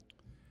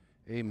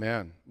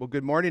Amen. Well,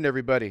 good morning,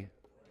 everybody.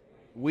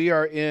 We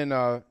are in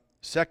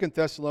 2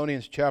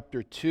 Thessalonians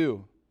chapter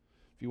 2.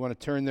 If you want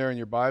to turn there in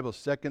your Bible,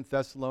 2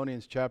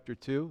 Thessalonians chapter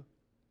 2.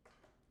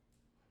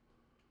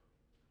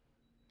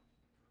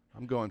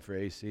 I'm going for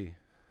AC.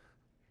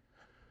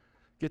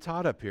 Gets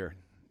hot up here.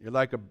 You're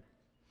like a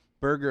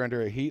burger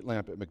under a heat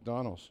lamp at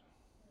McDonald's.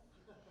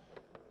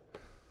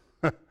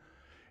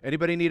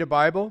 Anybody need a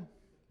Bible?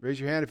 Raise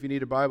your hand if you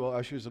need a Bible.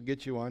 Ushers will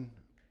get you one.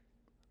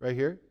 Right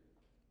here.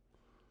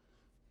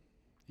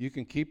 You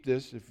can keep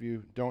this if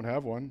you don't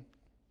have one.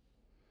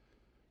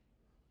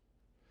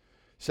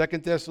 2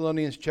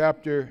 Thessalonians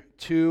chapter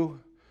 2.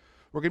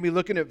 We're going to be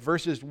looking at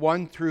verses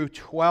 1 through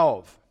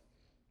 12.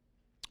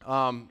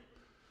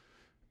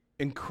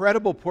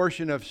 Incredible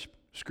portion of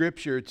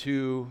Scripture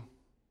to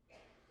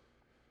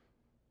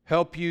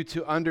help you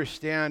to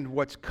understand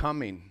what's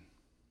coming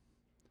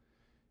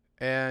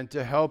and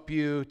to help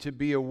you to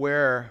be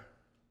aware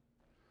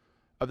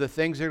of the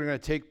things that are going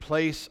to take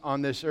place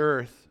on this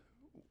earth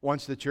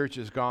once the church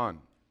is gone.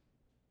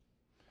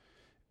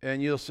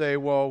 And you'll say,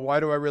 well, why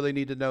do I really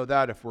need to know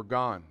that if we're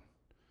gone?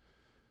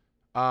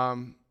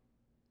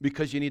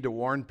 Because you need to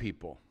warn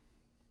people.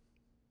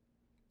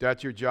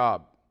 That's your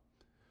job.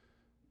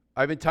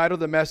 I've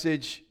entitled the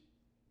message,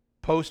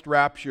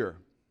 Post-Rapture.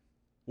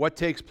 What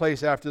takes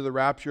place after the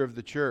rapture of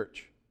the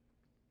church?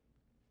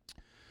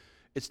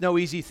 It's no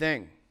easy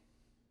thing.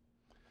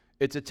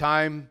 It's a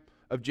time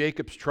of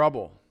Jacob's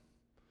trouble.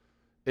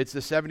 It's the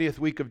 70th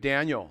week of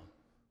Daniel.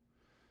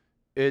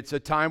 It's a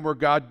time where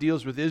God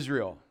deals with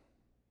Israel.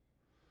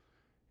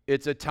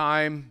 It's a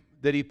time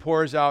that he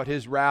pours out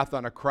his wrath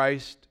on a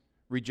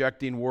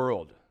Christ-rejecting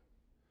world.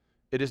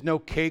 It is no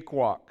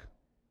cakewalk.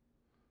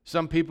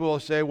 Some people will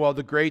say, well,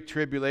 the Great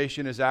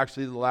Tribulation is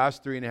actually the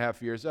last 3.5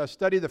 years.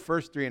 Study the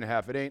first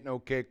 3.5. It ain't no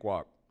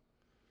cakewalk.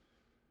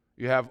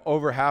 You have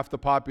over half the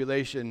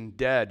population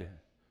dead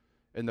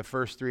in the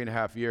first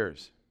 3.5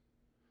 years.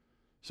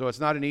 So it's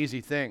not an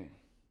easy thing.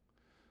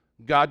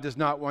 God does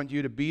not want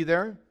you to be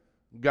there.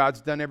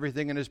 God's done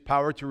everything in his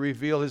power to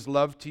reveal his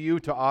love to you,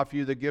 to offer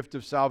you the gift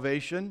of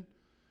salvation.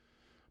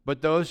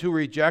 But those who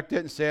reject it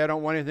and say, I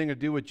don't want anything to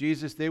do with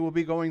Jesus, they will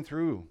be going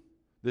through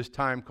this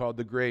time called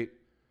the Great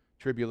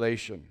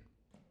Tribulation.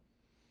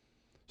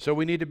 So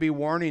we need to be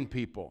warning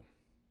people.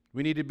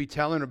 We need to be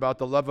telling about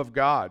the love of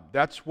God.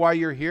 That's why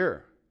you're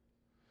here.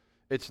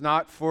 It's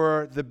not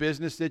for the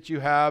business that you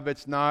have.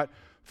 It's not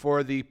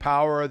for the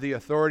power or the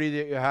authority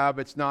that you have.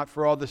 It's not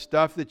for all the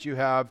stuff that you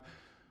have.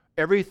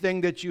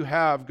 Everything that you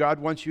have, God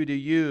wants you to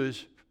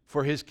use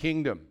for his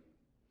kingdom.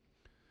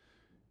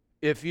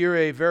 If you're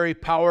a very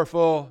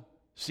powerful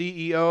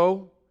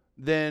CEO,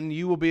 then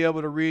you will be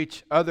able to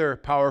reach other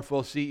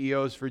powerful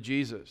CEOs for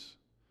Jesus.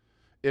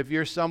 If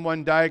you're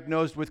someone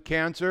diagnosed with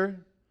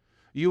cancer,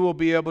 you will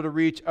be able to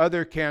reach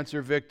other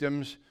cancer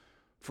victims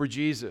for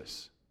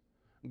Jesus.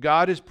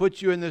 God has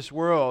put you in this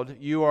world.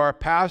 You are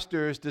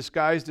pastors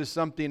disguised as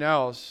something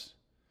else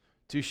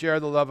to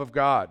share the love of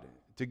God,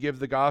 to give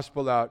the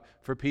gospel out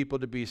for people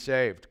to be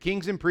saved.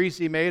 Kings and priests,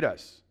 he made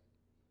us.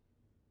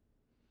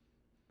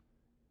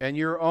 And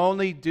your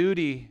only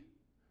duty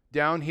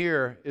down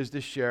here is to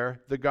share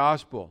the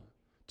gospel,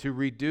 to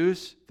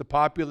reduce the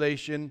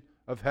population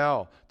of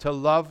hell, to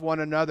love one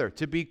another,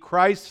 to be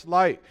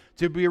Christ-like,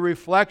 to be a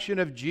reflection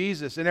of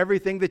Jesus in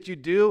everything that you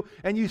do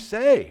and you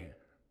say.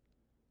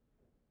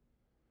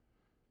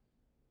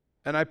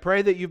 And I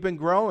pray that you've been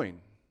growing.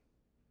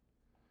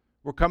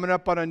 We're coming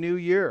up on a new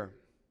year.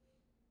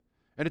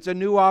 And it's a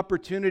new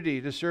opportunity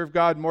to serve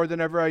God more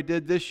than ever I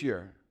did this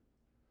year.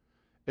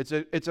 It's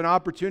an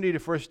opportunity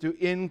for us to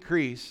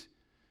increase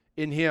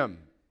in him.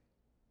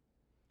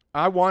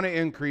 I want to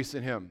increase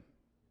in him.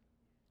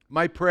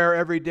 My prayer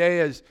every day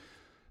is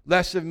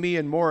less of me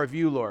and more of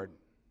you, Lord.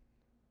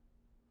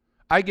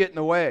 I get in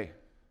the way.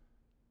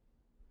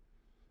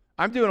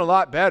 I'm doing a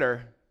lot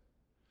better,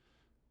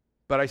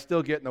 but I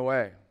still get in the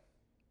way.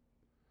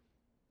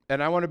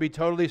 And I want to be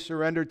totally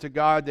surrendered to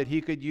God that he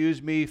could use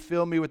me,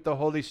 fill me with the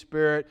Holy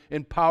Spirit,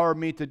 empower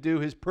me to do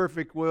his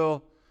perfect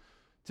will,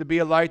 to be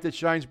a light that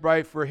shines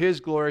bright for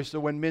his glory, so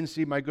when men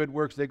see my good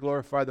works, they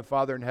glorify the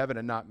Father in heaven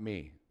and not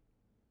me.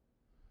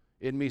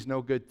 In me is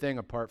no good thing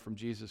apart from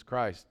Jesus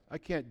Christ. I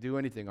can't do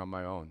anything on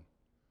my own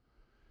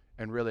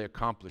and really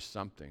accomplish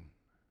something.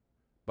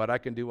 But I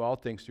can do all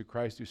things through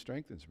Christ who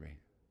strengthens me.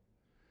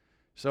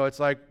 So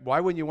it's like, why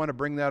wouldn't you want to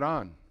bring that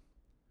on?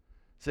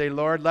 Say,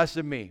 Lord, less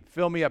of me.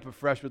 Fill me up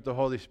afresh with the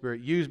Holy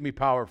Spirit. Use me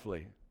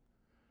powerfully.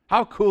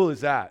 How cool is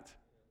that?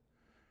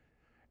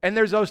 And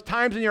there's those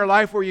times in your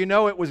life where you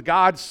know it was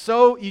God,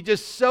 so you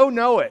just so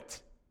know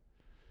it.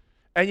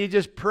 And you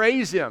just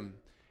praise him.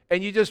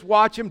 And you just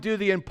watch him do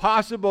the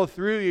impossible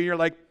through you. And you're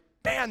like,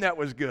 man, that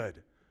was good.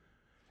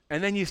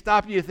 And then you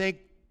stop and you think,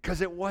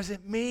 because it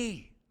wasn't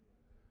me.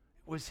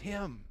 It was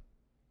him.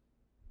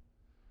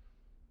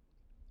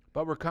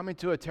 But we're coming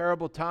to a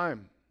terrible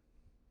time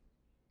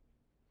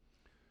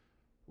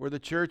where the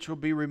church will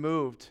be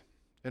removed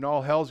and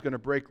all hell's going to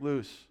break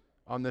loose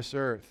on this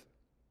earth.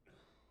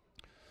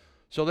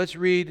 So let's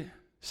read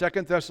 2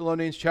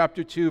 Thessalonians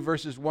chapter 2,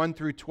 verses 1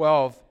 through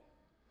 12.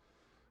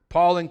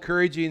 Paul,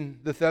 encouraging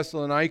the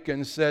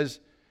Thessalonians, says,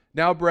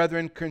 "Now,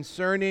 brethren,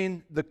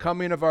 concerning the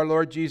coming of our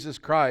Lord Jesus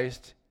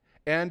Christ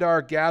and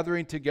our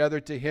gathering together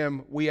to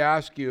him, we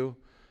ask you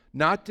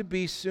not to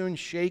be soon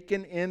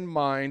shaken in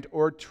mind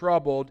or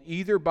troubled,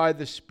 either by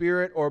the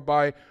Spirit or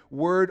by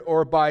word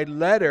or by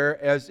letter,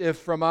 as if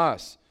from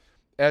us,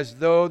 as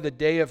though the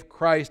day of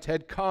Christ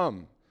had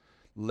come.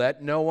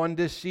 Let no one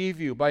deceive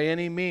you by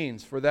any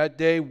means, for that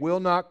day will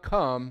not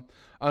come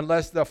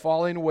unless the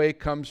falling away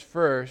comes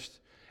first,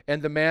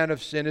 and the man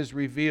of sin is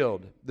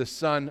revealed, the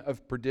son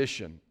of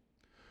perdition,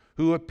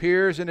 who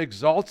appears and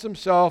exalts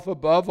himself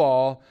above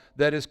all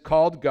that is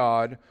called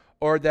God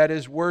or that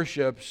is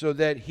worshipped, so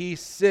that he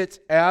sits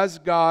as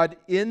God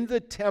in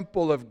the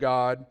temple of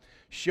God,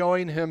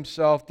 showing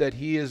himself that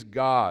he is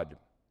God.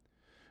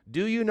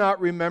 Do you not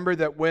remember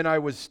that when I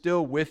was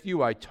still with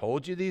you, I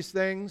told you these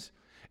things?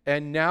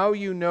 And now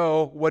you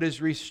know what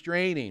is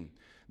restraining,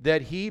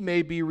 that he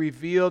may be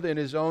revealed in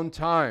his own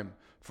time.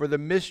 For the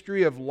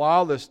mystery of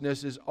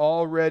lawlessness is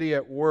already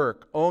at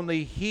work.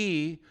 Only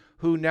he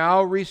who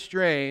now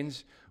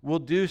restrains will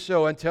do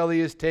so until he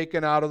is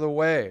taken out of the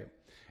way.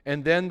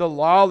 And then the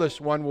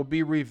lawless one will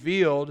be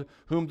revealed,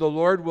 whom the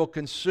Lord will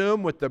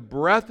consume with the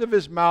breath of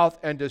his mouth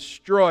and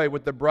destroy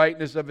with the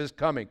brightness of his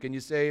coming." Can you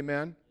say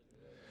amen?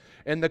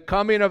 "And the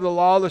coming of the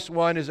lawless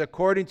one is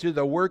according to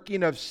the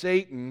working of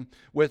Satan,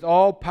 with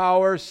all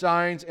power,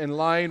 signs, and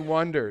lying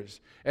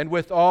wonders, and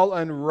with all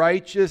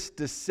unrighteous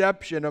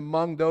deception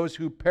among those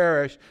who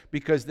perish,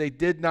 because they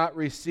did not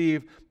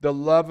receive the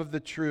love of the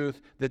truth,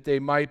 that they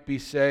might be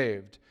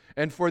saved.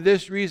 And for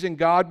this reason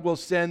God will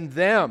send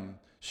them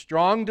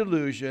strong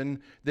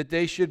delusion, that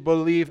they should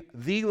believe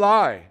the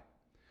lie,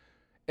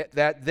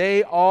 that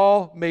they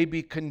all may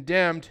be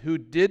condemned who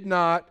did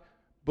not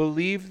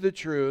believe the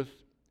truth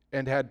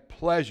and had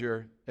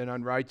pleasure in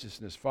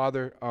unrighteousness."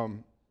 Father,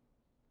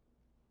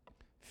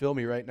 fill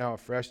me right now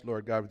afresh,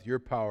 Lord God, with your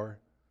power.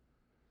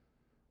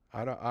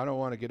 I don't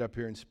want to get up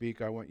here and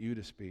speak. I want you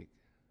to speak.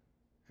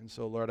 And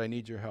so, Lord, I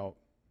need your help.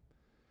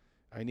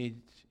 I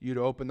need you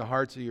to open the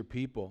hearts of your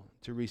people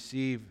to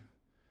receive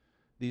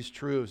these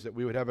truths, that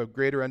we would have a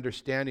greater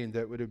understanding,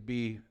 that would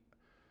be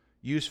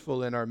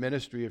useful in our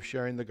ministry of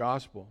sharing the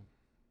gospel.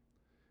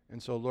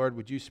 And so, Lord,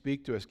 would you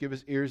speak to us? Give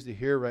us ears to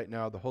hear right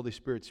now. The Holy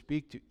Spirit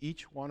speak to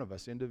each one of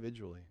us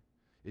individually.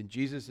 In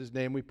Jesus'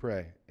 name we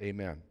pray.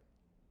 Amen.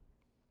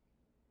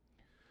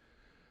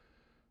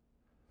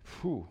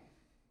 Whew.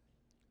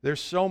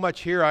 There's so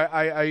much here.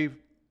 I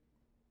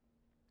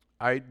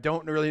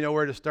don't really know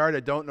where to start. I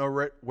don't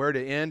know where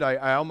to end.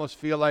 I almost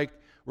feel like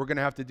we're going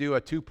to have to do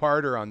a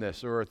two-parter on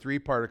this, or a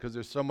three-parter, because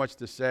there's so much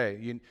to say.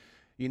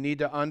 You need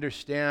to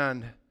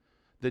understand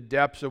the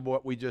depths of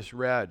what we just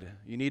read.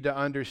 You need to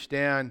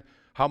understand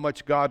how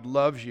much God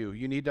loves you.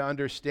 You need to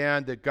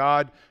understand that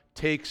God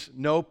takes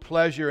no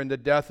pleasure in the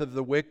death of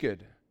the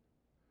wicked.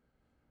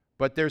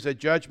 But there's a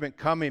judgment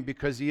coming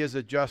because he is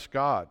a just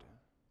God.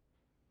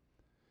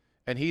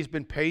 And he's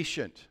been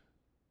patient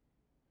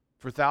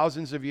for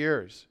thousands of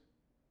years.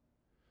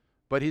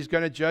 But he's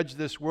going to judge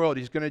this world.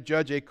 He's going to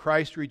judge a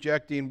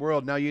Christ-rejecting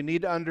world. Now you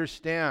need to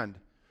understand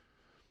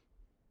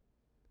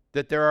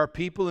that there are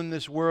people in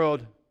this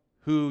world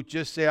who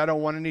just say, "I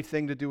don't want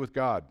anything to do with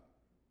God.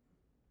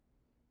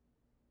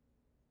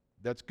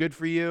 That's good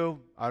for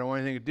you. I don't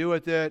want anything to do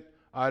with it.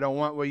 I don't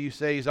want what you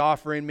say he's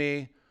offering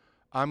me.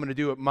 I'm going to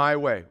do it my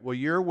way." Well,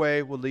 your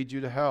way will lead you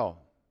to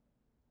hell.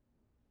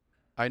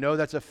 I know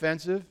that's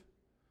offensive,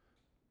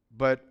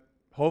 but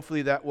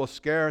hopefully that will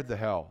scare the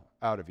hell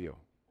out of you.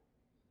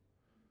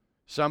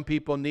 Some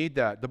people need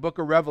that. The book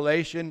of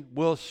Revelation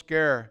will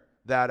scare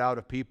that out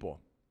of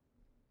people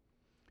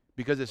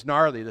because it's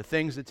gnarly. The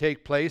things that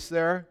take place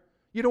there,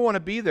 you don't want to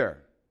be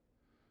there.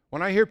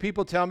 When I hear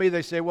people tell me,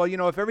 they say, "Well, you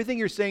know, if everything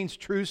you're saying is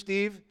true,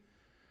 Steve,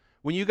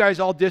 when you guys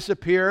all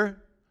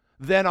disappear,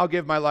 then I'll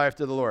give my life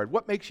to the Lord."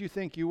 What makes you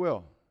think you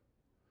will?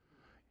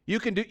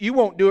 You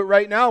won't do it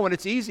right now when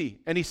it's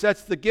easy. And he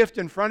sets the gift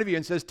in front of you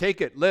and says,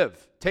 "Take it,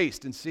 live,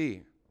 taste, and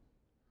see."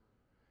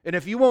 And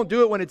if you won't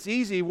do it when it's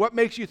easy, what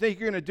makes you think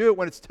you're going to do it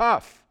when it's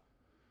tough?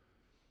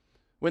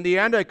 When the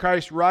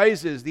Antichrist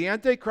rises, the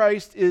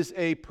Antichrist is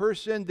a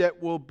person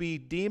that will be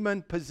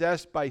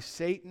demon-possessed by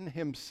Satan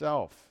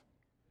himself.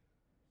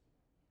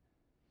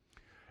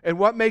 And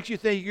what makes you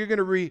think you're going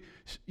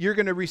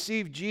to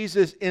receive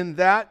Jesus in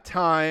that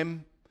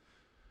time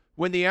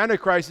when the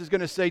Antichrist is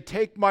going to say,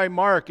 "Take my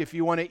mark if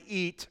you want to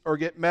eat or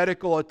get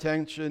medical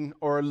attention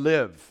or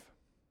live"?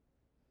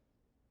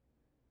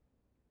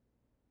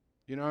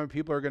 You know how many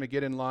people are going to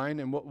get in line?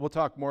 And we'll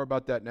talk more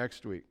about that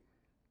next week.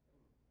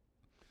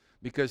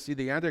 Because, see,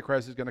 the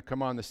Antichrist is going to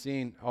come on the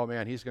scene. Oh,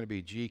 man, he's going to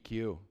be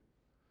GQ.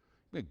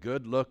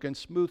 Good looking,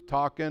 smooth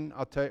talking.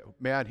 I'll tell you,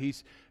 man,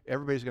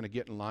 everybody's going to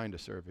get in line to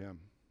serve him.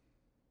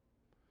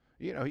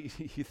 You know, you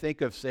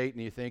think of Satan,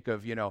 you think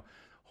of,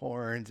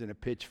 horns and a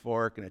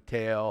pitchfork and a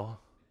tail.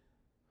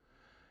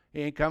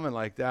 He ain't coming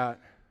like that.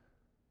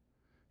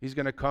 He's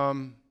going to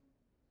come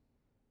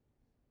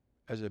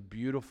as a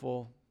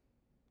beautiful,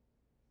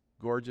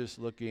 gorgeous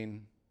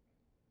looking,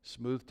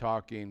 smooth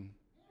talking,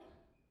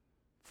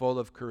 full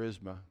of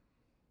charisma,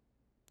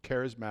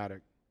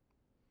 charismatic,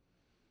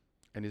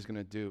 and he's going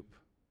to dupe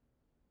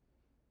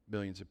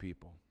millions of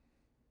people.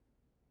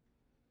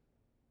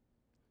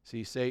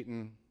 See,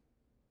 Satan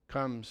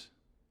comes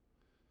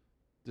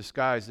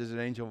disguised as an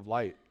angel of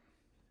light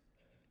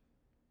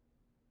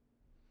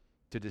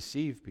to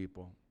deceive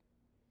people,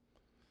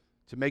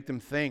 to make them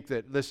think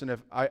that, listen,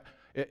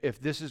 if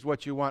this is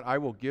what you want, I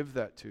will give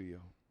that to you.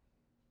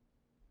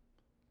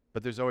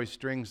 But there's always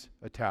strings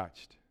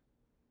attached.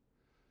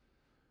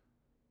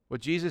 What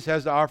Jesus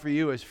has to offer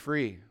you is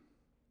free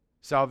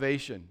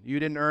salvation. You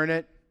didn't earn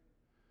it.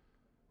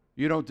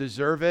 You don't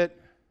deserve it.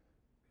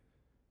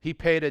 He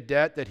paid a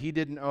debt that he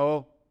didn't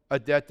owe, a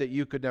debt that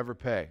you could never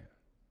pay.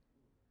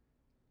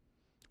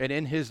 And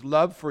in his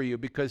love for you,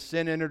 because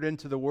sin entered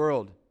into the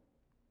world,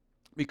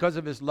 because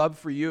of his love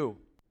for you,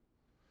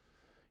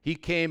 he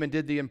came and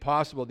did the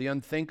impossible, the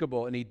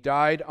unthinkable, and he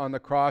died on the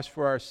cross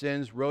for our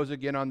sins, rose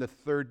again on the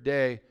third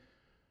day,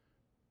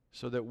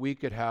 so that we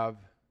could have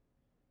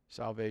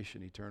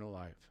salvation, eternal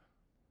life.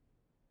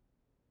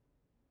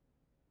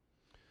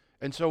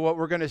 And so what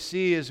we're going to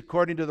see is,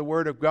 according to the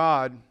Word of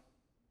God,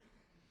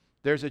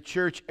 there's a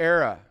church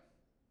era.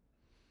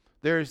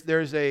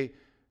 There's a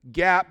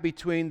gap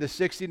between the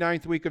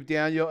 69th week of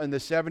Daniel and the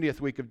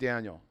 70th week of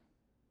Daniel.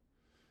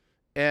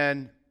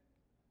 And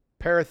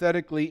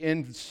parenthetically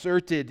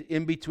inserted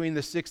in between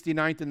the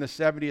 69th and the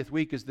 70th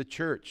week is the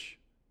church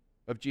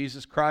of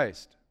Jesus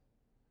Christ.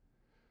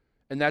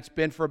 And that's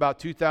been for about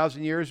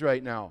 2,000 years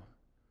right now.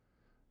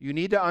 You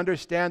need to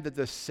understand that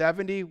the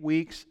 70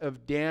 weeks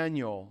of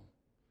Daniel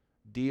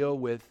deal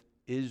with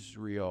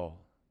Israel,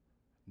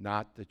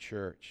 not the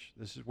church.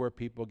 This is where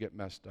people get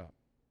messed up.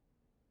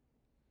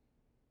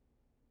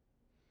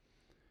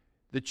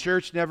 The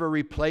church never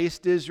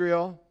replaced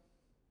Israel.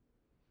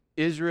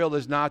 Israel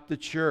is not the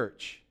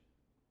church.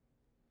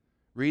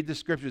 Read the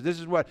scriptures. This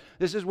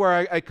is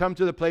where I come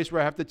to the place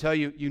where I have to tell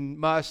you, you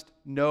must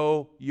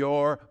know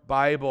your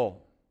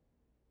Bible.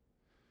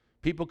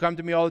 People come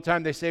to me all the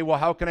time. They say, well,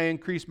 how can I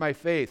increase my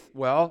faith?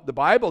 Well, the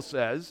Bible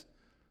says,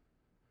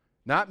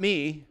 not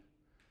me,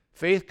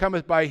 faith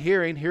cometh by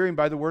hearing, hearing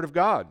by the word of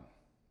God.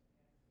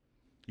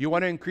 You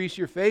want to increase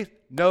your faith?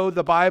 Know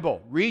the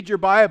Bible. Read your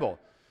Bible.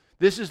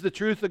 This is the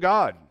truth of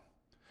God.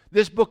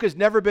 This book has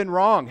never been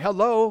wrong.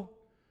 Hello.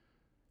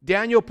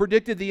 Daniel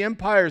predicted the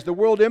empires, the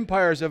world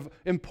empires of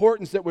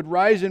importance that would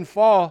rise and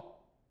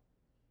fall.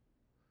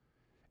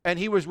 And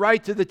he was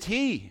right to the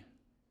T.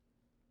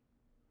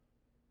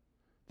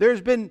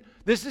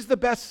 This is the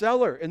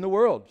bestseller in the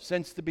world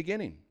since the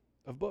beginning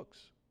of books.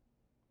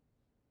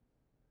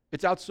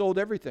 It's outsold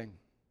everything.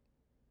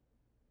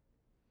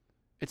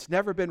 It's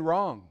never been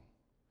wrong.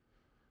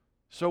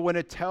 So when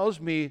it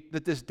tells me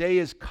that this day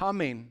is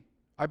coming,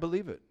 I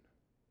believe it.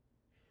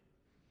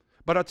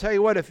 But I'll tell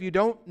you what, if you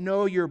don't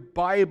know your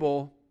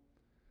Bible,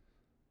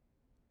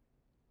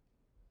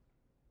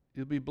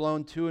 you'll be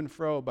blown to and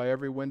fro by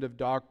every wind of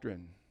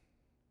doctrine,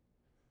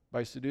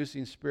 by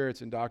seducing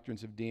spirits and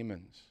doctrines of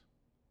demons.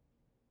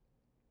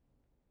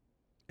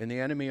 And the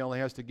enemy only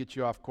has to get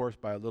you off course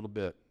by a little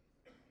bit.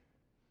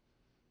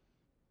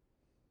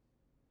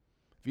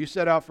 If you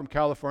set out from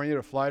California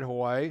to fly to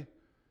Hawaii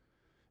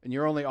and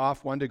you're only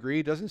off 1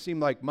 degree, it doesn't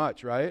seem like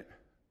much, right?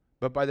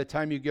 But by the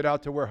time you get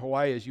out to where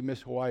Hawaii is, you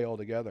miss Hawaii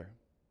altogether.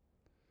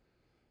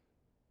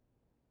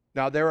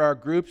 Now, there are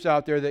groups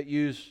out there that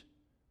use,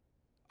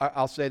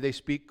 I'll say they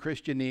speak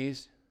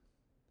Christianese.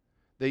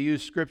 They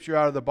use scripture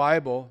out of the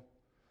Bible,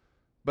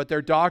 but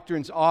their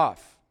doctrine's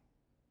off.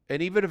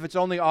 And even if it's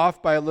only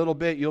off by a little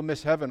bit, you'll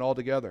miss heaven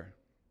altogether.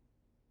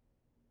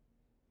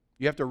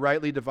 You have to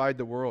rightly divide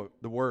the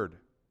word.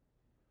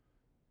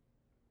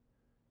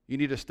 You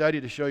need to study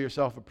to show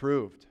yourself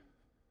approved.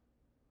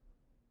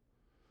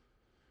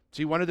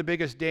 See, one of the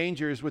biggest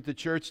dangers with the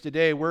church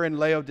today, we're in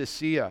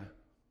Laodicea.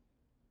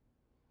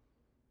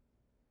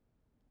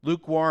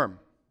 Lukewarm.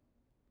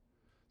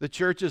 The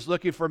church is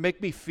looking for,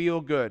 make me feel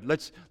good.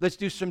 Let's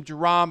do some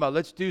drama.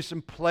 Let's do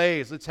some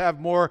plays. Let's have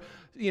more,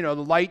 the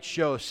light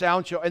show,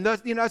 sound show. And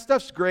that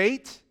stuff's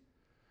great,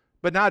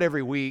 but not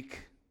every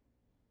week.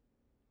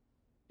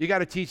 You got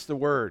to teach the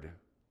word.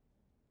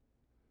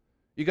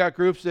 You got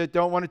groups that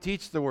don't want to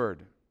teach the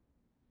word.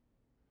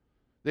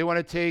 They want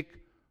to take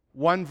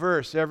one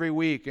verse every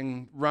week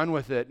and run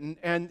with it.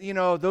 And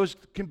those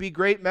can be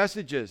great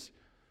messages,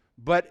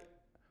 but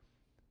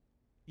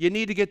you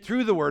need to get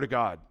through the Word of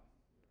God.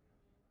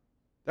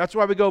 That's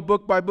why we go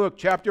book by book,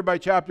 chapter by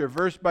chapter,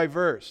 verse by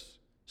verse.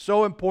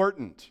 So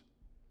important.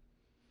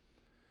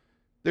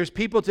 There's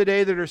people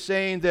today that are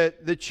saying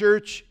that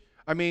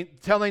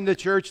telling the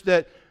church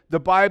that the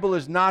Bible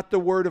is not the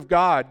Word of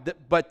God,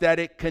 but that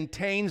it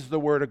contains the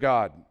Word of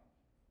God.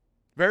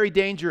 Very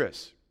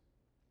dangerous.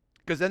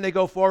 Because then they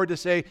go forward to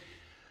say,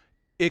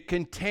 it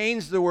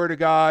contains the Word of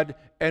God,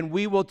 and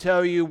we will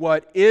tell you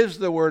what is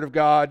the Word of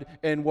God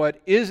and what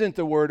isn't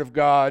the Word of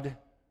God.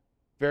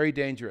 Very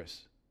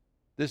dangerous.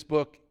 This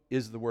book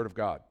is the Word of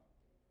God.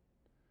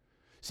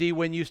 See,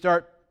 when you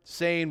start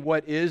saying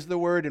what is the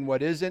word and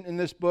what isn't in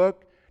this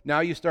book, now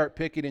you start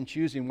picking and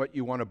choosing what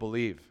you want to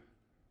believe.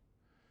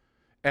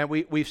 And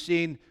we've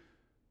seen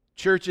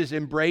churches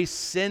embrace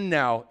sin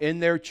now in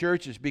their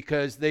churches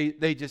because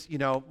they just,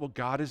 well,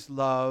 God is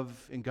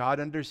love and God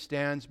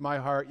understands my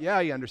heart.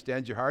 Yeah, He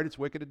understands your heart. It's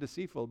wicked and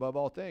deceitful above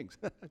all things.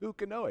 Who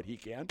can know it? He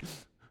can.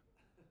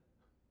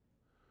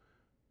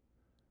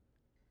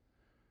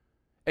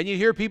 And you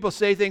hear people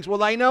say things,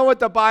 well, I know what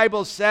the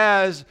Bible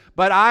says,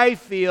 but I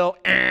feel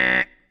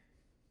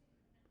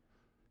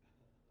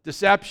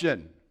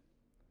deception.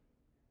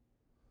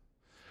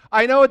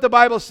 I know what the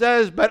Bible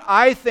says, but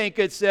I think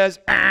it says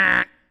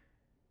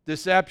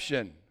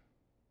deception.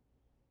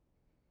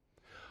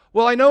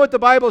 Well, I know what the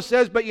Bible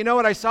says, but you know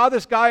what? I saw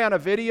this guy on a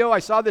video. I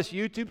saw this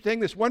YouTube thing.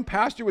 This one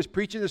pastor was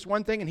preaching this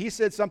one thing, and he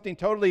said something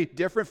totally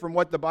different from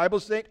what the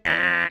Bible's saying.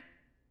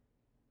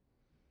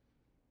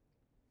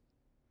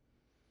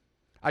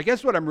 I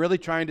guess what I'm really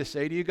trying to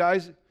say to you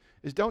guys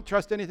is don't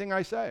trust anything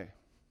I say.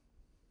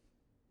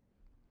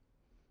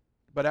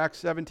 But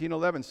Acts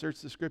 17:11,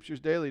 search the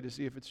scriptures daily to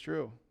see if it's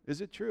true. Is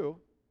it true?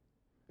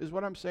 Is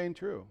what I'm saying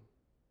true?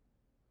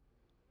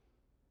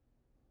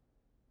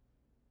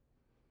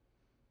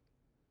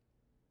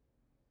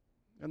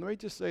 And let me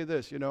just say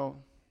this, there's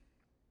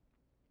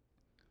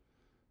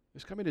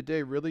coming a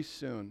day really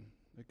soon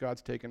that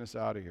God's taking us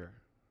out of here.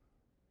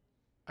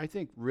 I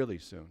think really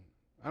soon.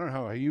 I don't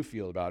know how you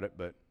feel about it,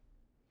 but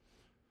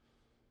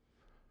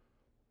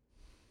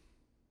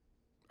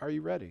are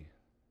you ready?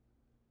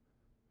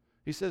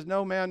 He says,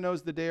 no man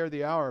knows the day or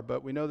the hour,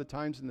 but we know the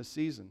times and the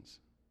seasons.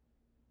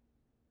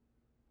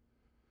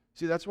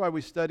 See, that's why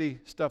we study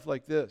stuff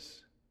like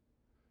this.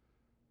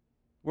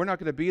 We're not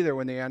going to be there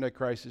when the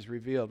Antichrist is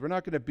revealed. We're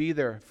not going to be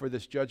there for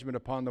this judgment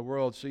upon the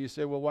world. So you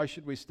say, well, why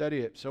should we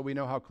study it? So we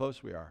know how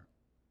close we are.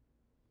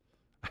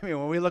 I mean,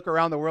 when we look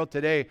around the world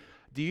today,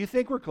 do you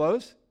think we're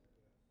close?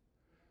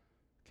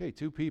 Okay,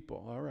 2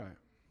 people. All right,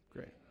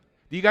 great.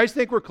 Do you guys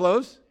think we're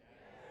close?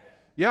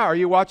 Yeah, are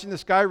you watching the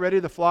sky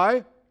ready to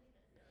fly?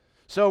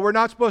 So we're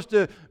not supposed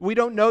to, we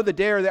don't know the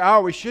day or the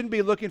hour. We shouldn't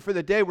be looking for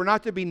the day. We're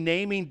not to be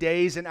naming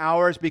days and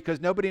hours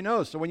because nobody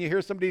knows. So when you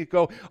hear somebody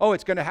go, oh,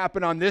 it's going to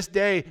happen on this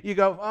day, you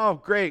go,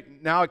 oh,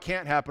 great. Now it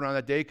can't happen on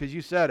that day because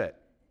you said it.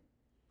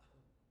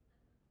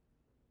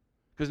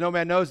 Because no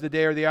man knows the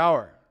day or the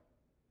hour.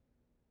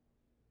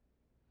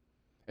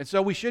 And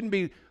so we shouldn't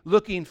be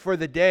looking for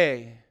the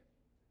day,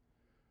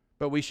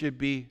 but we should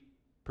be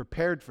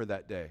prepared for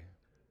that day.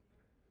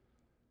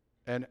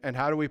 And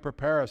how do we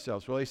prepare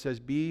ourselves? Well, he says,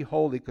 be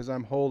holy because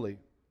I'm holy.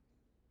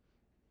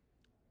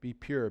 Be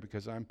pure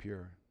because I'm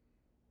pure.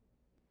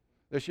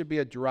 There should be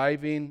a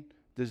driving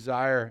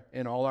desire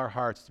in all our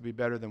hearts to be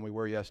better than we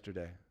were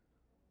yesterday.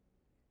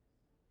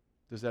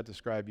 Does that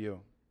describe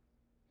you?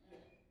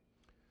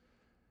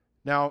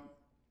 Now,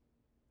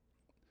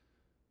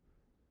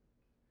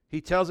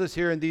 he tells us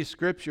here in these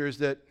scriptures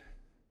that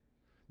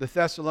the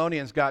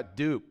Thessalonians got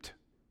duped.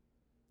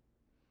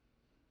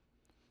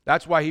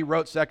 That's why he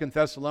wrote 2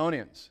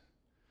 Thessalonians.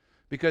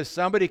 Because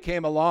somebody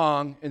came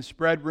along and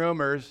spread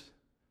rumors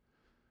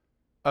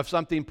of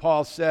something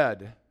Paul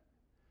said.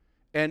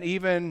 And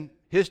even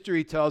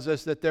history tells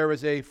us that there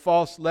was a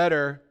false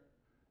letter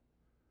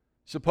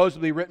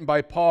supposedly written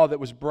by Paul that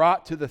was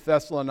brought to the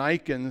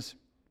Thessalonians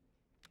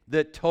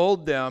that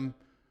told them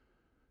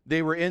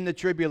they were in the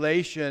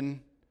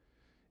tribulation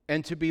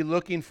and to be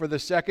looking for the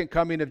second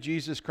coming of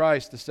Jesus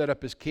Christ to set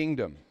up his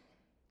kingdom.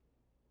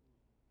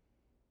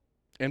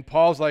 And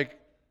Paul's like,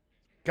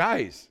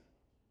 guys,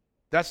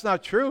 that's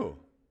not true.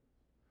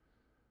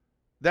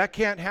 That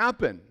can't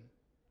happen.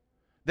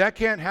 That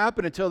can't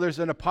happen until there's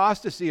an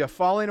apostasy, a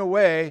falling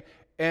away,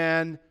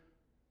 and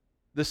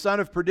the son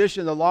of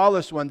perdition, the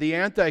lawless one, the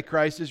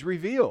Antichrist, is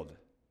revealed.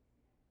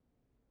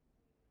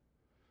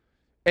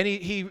 And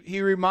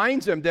he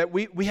reminds them that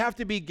we have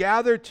to be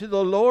gathered to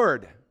the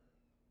Lord.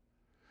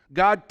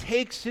 God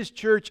takes his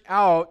church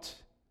out.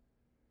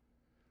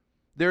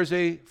 There's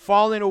a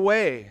falling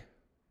away,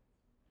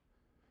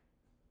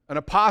 an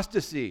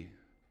apostasy.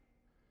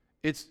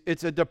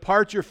 It's a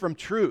departure from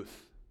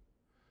truth.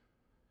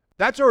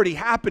 That's already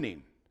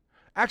happening.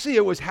 Actually,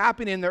 it was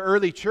happening in the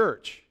early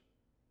church.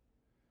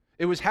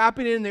 It was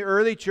happening in the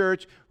early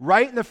church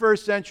right in the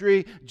first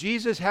century.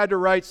 Jesus had to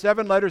write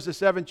 7 letters to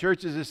 7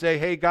 churches to say,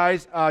 hey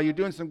guys, you're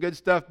doing some good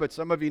stuff, but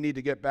some of you need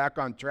to get back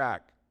on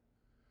track.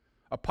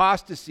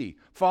 Apostasy,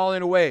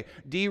 falling away,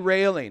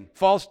 derailing,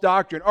 false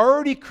doctrine,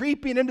 already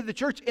creeping into the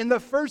church in the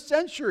first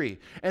century.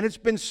 And it's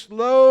been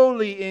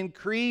slowly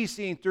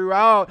increasing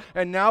throughout.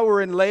 And now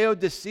we're in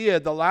Laodicea,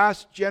 the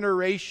last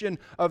generation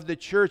of the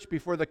church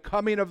before the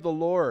coming of the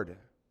Lord.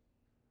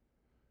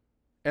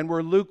 And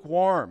we're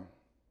lukewarm.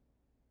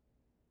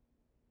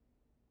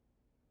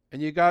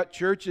 And you got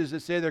churches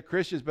that say they're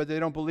Christians, but they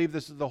don't believe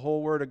this is the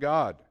whole Word of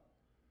God.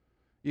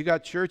 You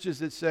got churches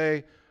that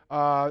say,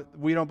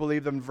 we don't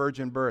believe in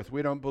virgin birth.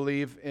 We don't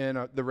believe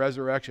in the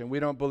resurrection. We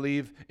don't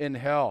believe in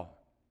hell.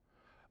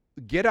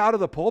 Get out of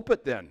the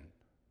pulpit then,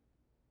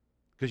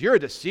 because you're a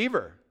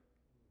deceiver.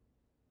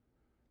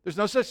 There's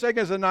no such thing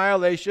as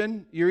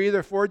annihilation. You're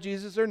either for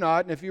Jesus or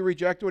not, and if you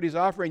reject what he's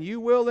offering, you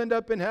will end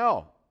up in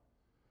hell.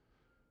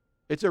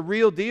 It's a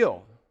real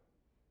deal.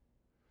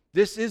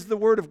 This is the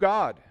Word of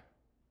God.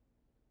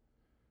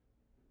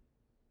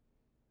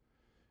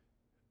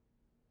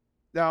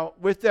 Now,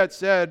 with that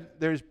said,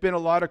 there's been a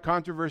lot of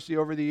controversy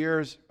over the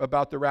years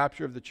about the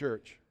rapture of the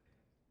church.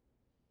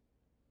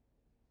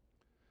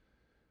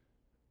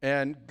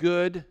 And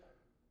good,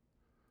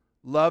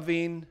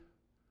 loving,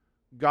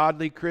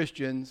 godly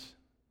Christians,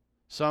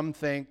 some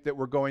think that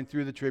we're going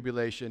through the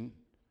tribulation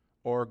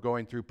or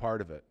going through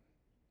part of it.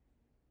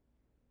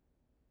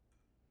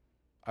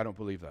 I don't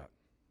believe that.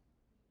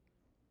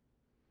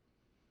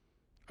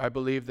 I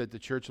believe that the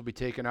church will be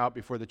taken out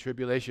before the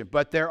tribulation.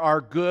 But there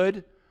are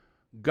good,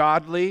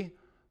 godly,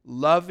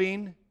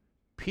 loving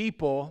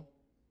people,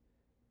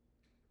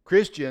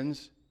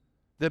 Christians,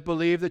 that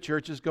believe the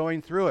church is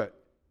going through it.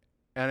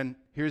 And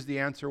here's the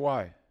answer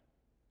why.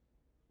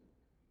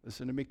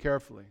 Listen to me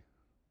carefully.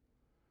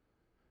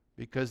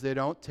 Because they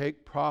don't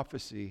take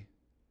prophecy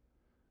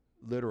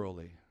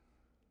literally.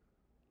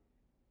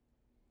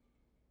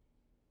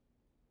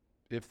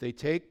 If they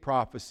take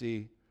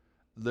prophecy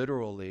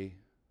literally,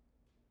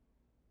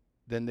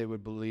 then they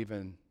would believe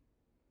in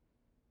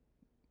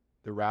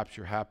the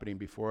rapture happening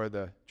before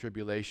the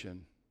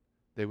tribulation.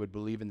 They would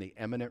believe in the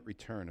imminent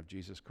return of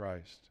Jesus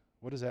Christ.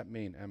 What does that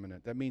mean,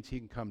 imminent? That means he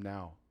can come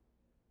now.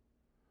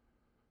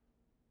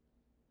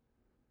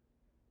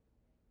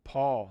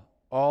 Paul,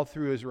 all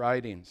through his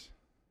writings,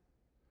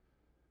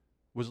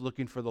 was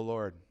looking for the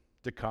Lord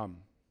to come.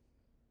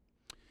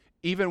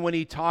 Even when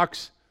he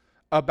talks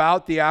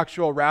about the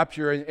actual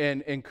rapture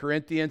in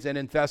Corinthians and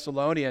in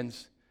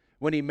Thessalonians,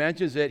 when he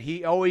mentions it,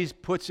 he always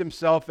puts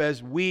himself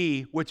as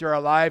we, which are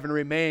alive and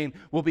remain,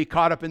 will be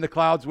caught up in the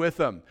clouds with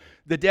him.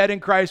 The dead in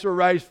Christ will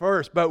rise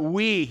first, but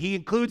we, he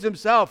includes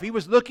himself. He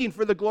was looking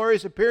for the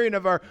glorious appearing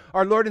of our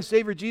Lord and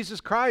Savior Jesus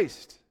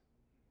Christ.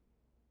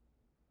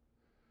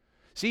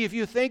 See, if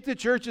you think the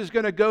church is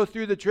going to go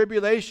through the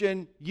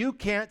tribulation, you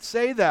can't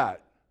say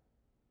that.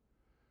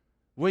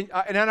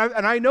 And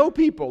I know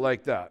people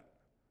like that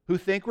who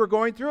think we're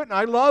going through it, and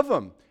I love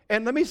them.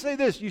 And let me say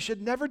this, you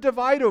should never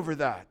divide over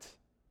that.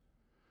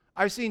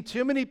 I've seen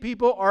too many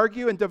people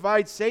argue and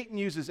divide. Satan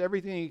uses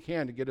everything he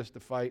can to get us to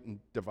fight and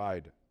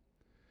divide.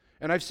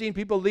 And I've seen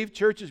people leave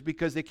churches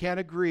because they can't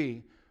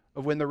agree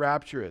of when the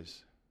rapture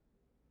is.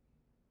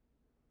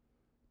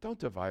 Don't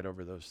divide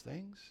over those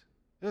things.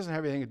 It doesn't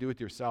have anything to do with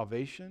your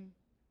salvation.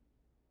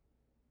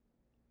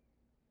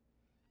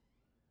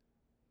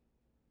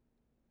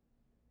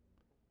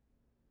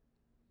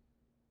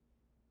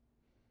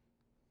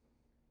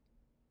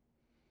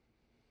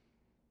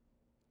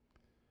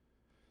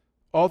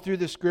 All through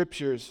the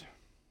scriptures,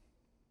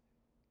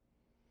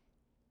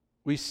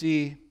 we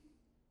see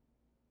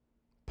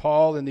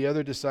Paul and the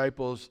other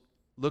disciples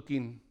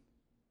looking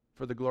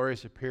for the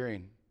glorious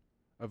appearing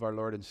of our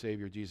Lord and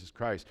Savior Jesus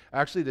Christ.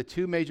 Actually, the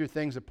two major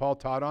things that Paul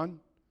taught on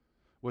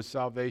was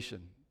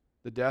salvation.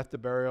 The death, the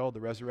burial,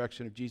 the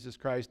resurrection of Jesus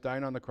Christ,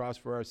 dying on the cross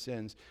for our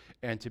sins,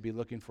 and to be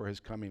looking for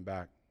his coming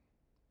back.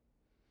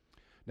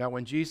 Now,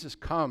 when Jesus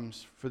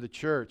comes for the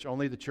church,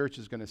 only the church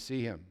is going to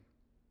see him.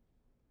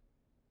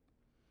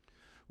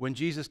 When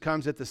Jesus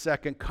comes at the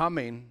second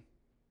coming,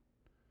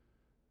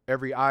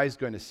 every eye is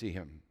going to see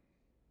him.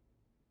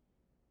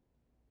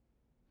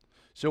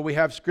 So we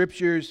have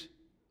scriptures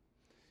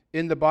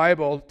in the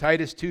Bible.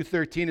 Titus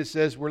 2:13, it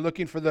says, we're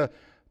looking for the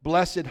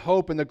blessed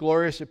hope and the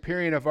glorious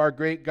appearing of our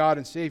great God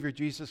and Savior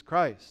Jesus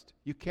Christ.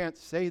 You can't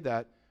say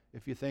that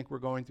if you think we're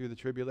going through the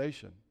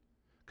tribulation,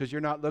 because you're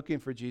not looking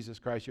for Jesus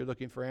Christ, you're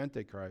looking for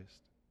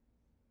Antichrist.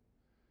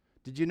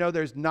 Did you know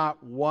there's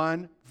not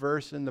one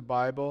verse in the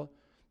Bible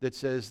that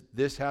says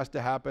this has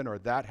to happen or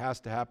that has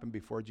to happen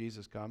before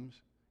Jesus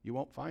comes? You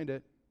won't find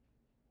it.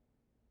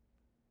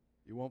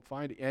 You won't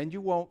find it. And you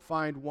won't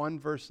find one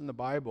verse in the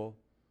Bible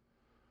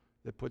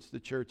that puts the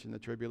church in the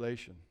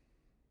tribulation.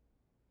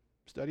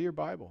 Study your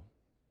Bible.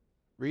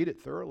 Read it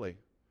thoroughly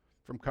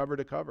from cover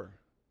to cover.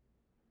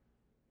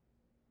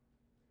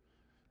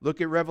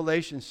 Look at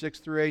Revelation 6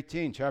 through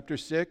 18, chapter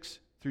 6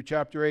 through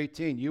chapter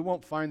 18. You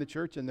won't find the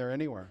church in there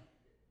anywhere.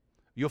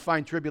 You'll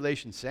find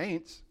tribulation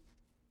saints,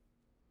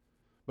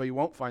 but you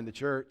won't find the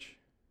church.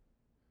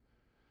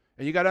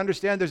 And you got to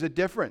understand there's a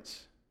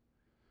difference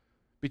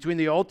between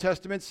the Old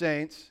Testament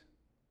saints,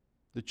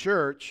 the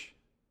church,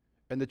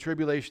 and the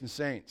tribulation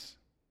saints.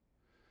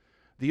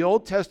 The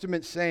Old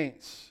Testament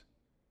saints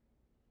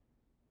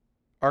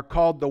are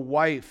called the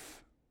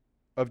wife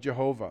of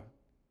Jehovah,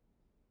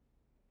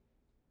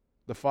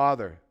 the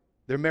Father.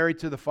 They're married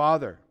to the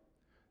Father.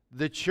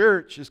 The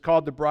church is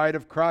called the bride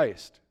of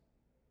Christ.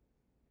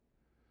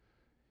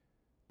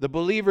 The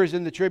believers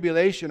in the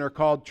tribulation are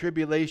called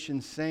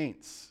tribulation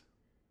saints.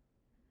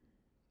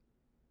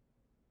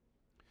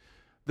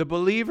 The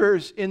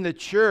believers in the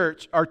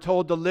church are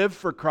told to live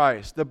for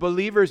Christ. The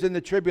believers in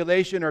the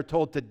tribulation are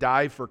told to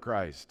die for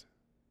Christ.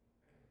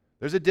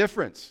 There's a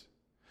difference.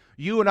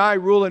 You and I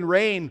rule and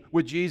reign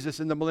with Jesus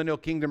in the millennial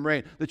kingdom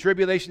reign. The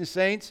tribulation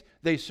saints,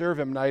 they serve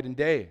him night and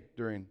day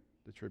during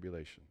the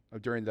tribulation, or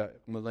during the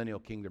millennial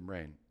kingdom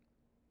reign.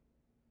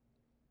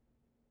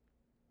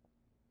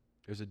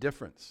 There's a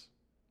difference.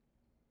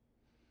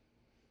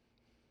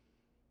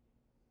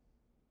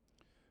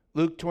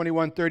 Luke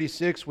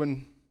 21:36,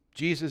 when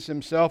Jesus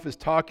himself is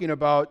talking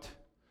about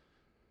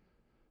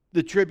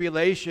the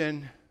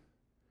tribulation,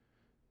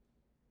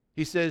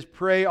 he says,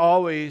 pray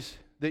always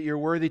that you're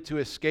worthy to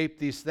escape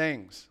these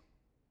things.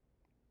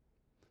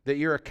 That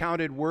you're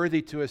accounted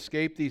worthy to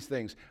escape these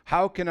things.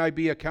 How can I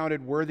be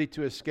accounted worthy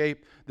to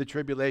escape the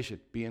tribulation?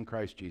 Be in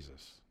Christ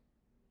Jesus.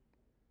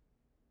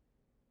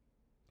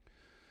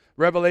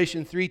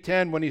 Revelation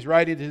 3:10, when he's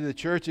writing to the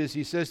churches,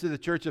 he says to the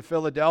church of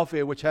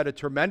Philadelphia, which had a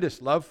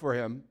tremendous love for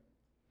him,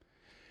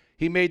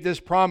 he made this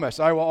promise,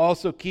 I will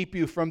also keep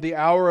you from the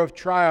hour of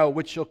trial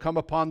which shall come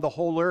upon the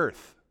whole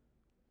earth.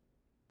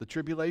 The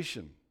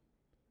tribulation.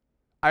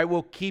 I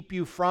will keep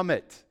you from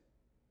it.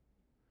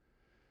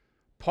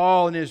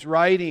 Paul, in his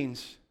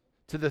writings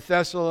to the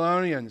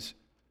Thessalonians,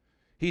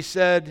 he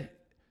said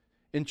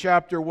in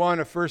chapter 1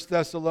 of 1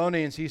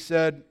 Thessalonians, he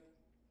said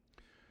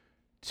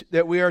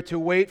that we are to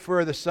wait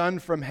for the Son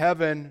from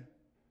heaven,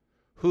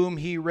 whom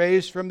he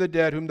raised from the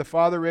dead, whom the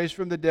Father raised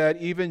from the dead,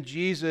 even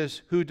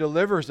Jesus, who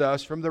delivers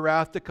us from the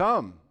wrath to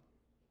come.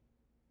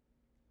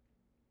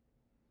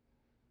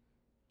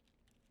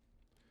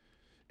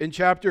 In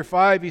chapter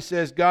 5, he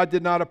says, God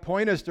did not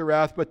appoint us to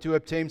wrath, but to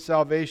obtain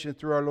salvation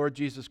through our Lord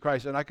Jesus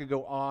Christ. And I could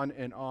go on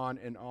and on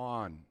and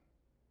on.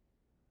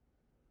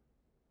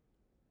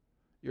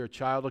 You're a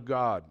child of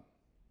God.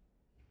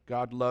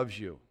 God loves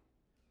you.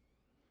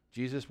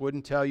 Jesus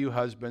wouldn't tell you,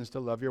 husbands, to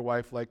love your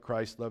wife like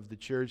Christ loved the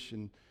church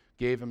and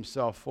gave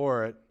himself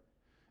for it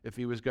if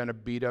he was going to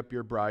beat up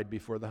your bride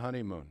before the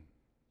honeymoon.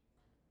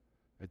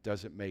 It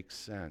doesn't make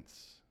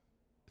sense.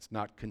 It's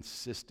not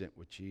consistent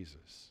with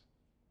Jesus.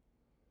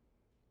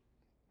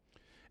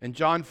 In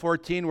John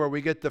 14, where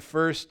we get the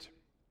first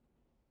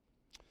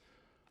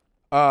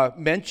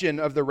mention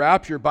of the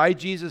rapture by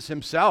Jesus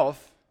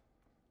himself,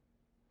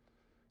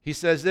 he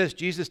says this,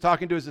 Jesus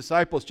talking to his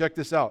disciples, check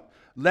this out.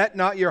 Let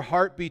not your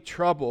heart be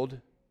troubled.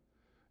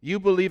 You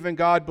believe in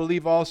God,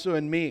 believe also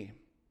in me.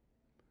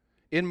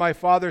 In my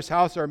Father's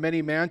house are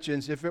many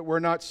mansions. If it were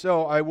not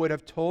so, I would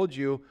have told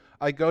you,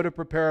 I go to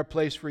prepare a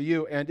place for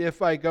you. And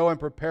if I go and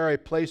prepare a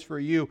place for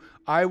you,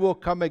 I will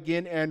come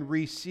again and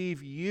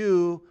receive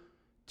you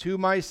to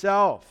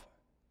myself,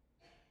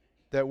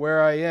 that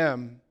where I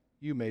am,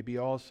 you may be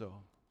also.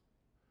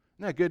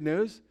 Isn't that good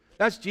news?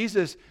 That's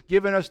Jesus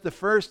giving us the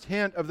first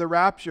hint of the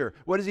rapture.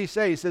 What does he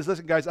say? He says,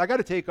 listen, guys, I got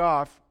to take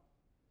off.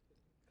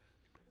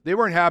 They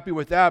weren't happy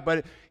with that,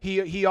 but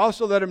he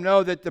also let them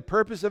know that the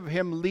purpose of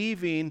him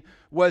leaving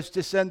was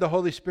to send the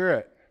Holy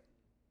Spirit.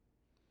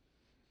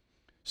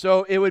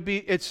 So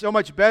it's so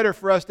much better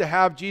for us to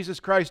have Jesus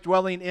Christ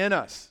dwelling in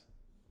us.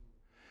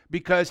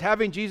 Because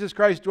having Jesus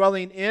Christ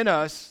dwelling in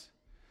us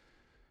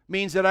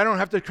means that I don't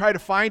have to try to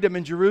find him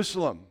in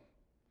Jerusalem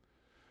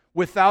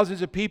with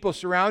thousands of people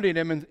surrounding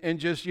him and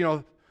just,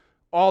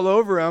 all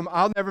over him.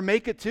 I'll never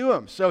make it to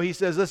him. So he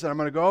says, listen, I'm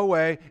going to go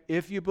away.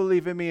 If you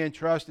believe in me and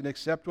trust and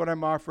accept what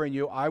I'm offering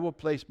you, I will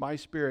place my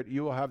Spirit.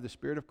 You will have the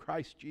Spirit of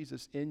Christ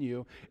Jesus in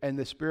you, and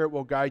the Spirit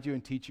will guide you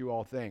and teach you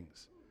all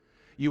things.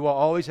 You will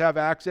always have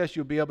access.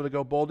 You'll be able to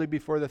go boldly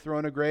before the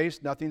throne of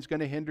grace. Nothing's going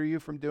to hinder you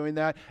from doing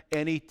that.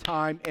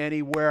 Anytime,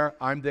 anywhere,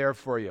 I'm there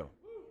for you.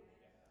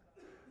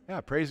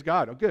 Yeah, praise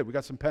God. Oh, good. We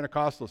got some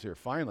Pentecostals here,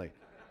 finally.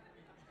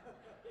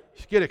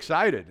 Just get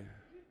excited.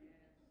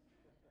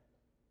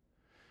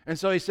 And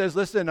so he says,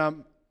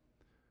 listen,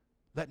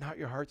 let not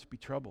your hearts be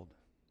troubled.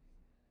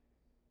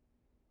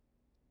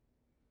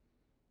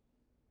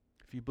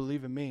 If you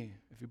believe in me,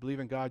 if you believe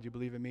in God, you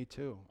believe in me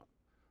too.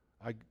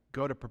 I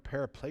go to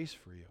prepare a place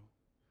for you.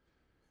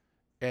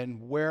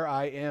 And where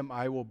I am,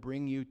 I will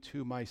bring you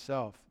to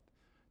myself.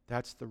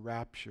 That's the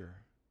rapture.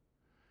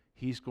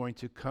 He's going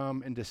to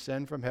come and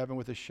descend from heaven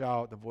with a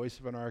shout, the voice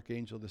of an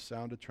archangel, the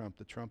sound of trump,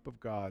 the trump of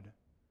God.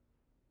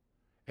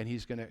 And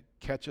he's going to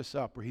catch us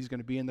up, or he's going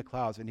to be in the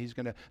clouds, and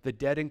the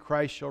dead in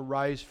Christ shall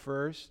rise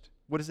first.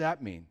 What does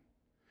that mean?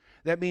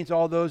 That means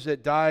all those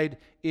that died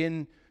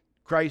in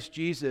Christ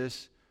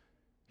Jesus,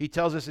 he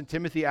tells us in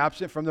Timothy,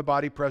 absent from the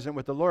body, present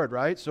with the Lord,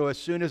 right? So as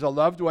soon as a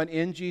loved one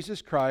in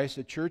Jesus Christ,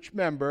 a church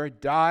member,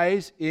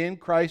 dies in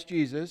Christ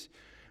Jesus,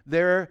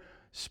 their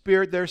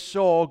spirit, their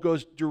soul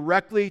goes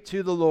directly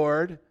to the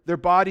Lord. Their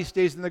body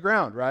stays in the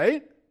ground,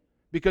 right?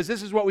 Because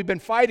this is what we've been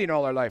fighting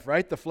all our life,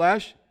 right? The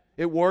flesh.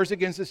 It wars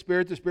against the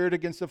spirit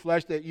against the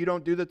flesh, that you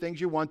don't do the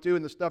things you want to,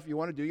 and the stuff you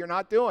want to do, you're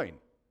not doing.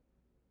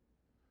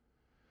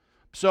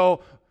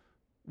 So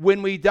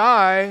when we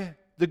die,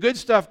 the good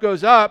stuff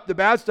goes up, the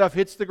bad stuff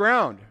hits the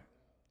ground.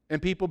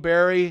 And people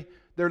bury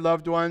their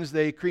loved ones,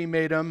 they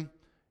cremate them.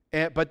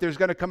 But there's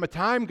going to come a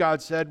time,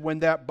 God said, when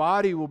that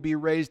body will be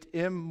raised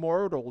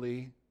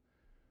immortally,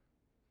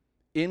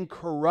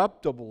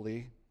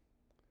 incorruptibly,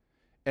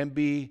 and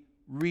be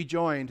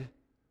rejoined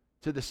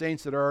to the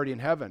saints that are already in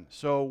heaven.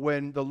 So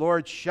when the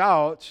Lord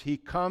shouts, he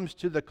comes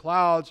to the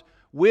clouds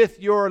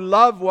with your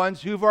loved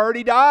ones who've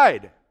already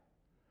died.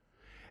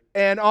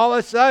 And all of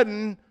a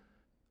sudden,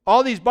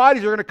 All these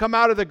bodies are going to come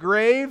out of the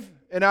grave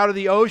and out of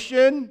the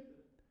ocean,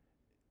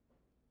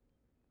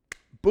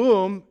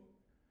 boom,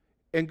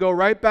 and go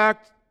right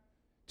back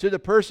to the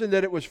person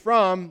that it was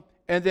from,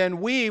 and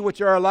then we,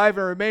 which are alive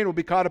and remain, will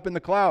be caught up in the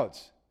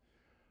clouds.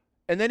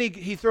 And then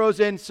he throws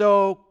in,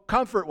 so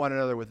comfort one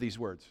another with these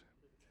words.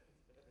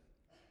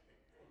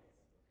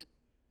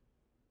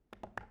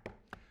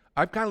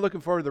 I'm kind of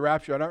looking forward to the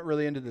rapture. I'm not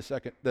really into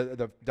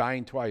the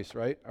dying twice,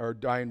 right? Or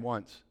dying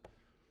once.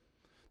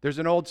 There's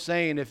an old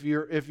saying, if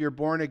you're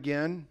born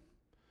again,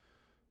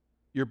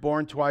 you're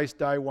born twice,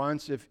 die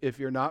once. If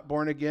you're not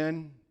born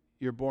again,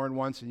 you're born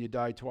once and you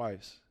die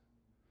twice.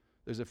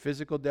 There's a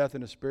physical death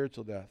and a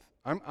spiritual death.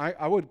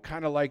 I would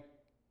kind of like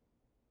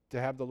to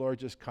have the Lord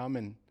just come,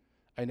 and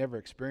I never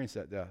experienced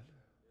that death.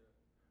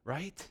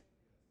 Right?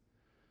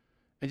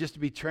 And just to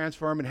be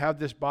transformed and have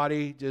this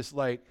body just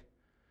like,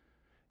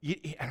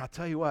 and I'll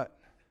tell you what,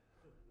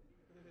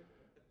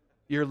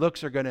 your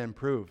looks are going to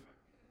improve.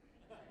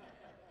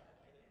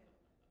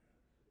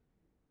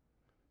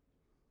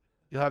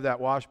 You'll have that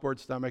washboard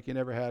stomach you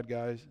never had,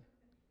 guys.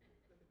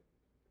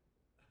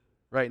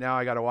 Right now,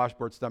 I got a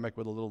washboard stomach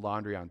with a little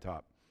laundry on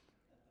top.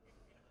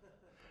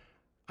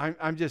 I'm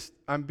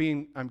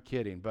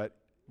kidding, but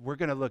we're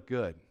going to look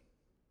good.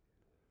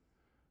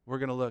 We're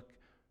going to look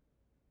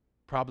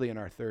probably in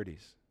our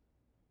 30s.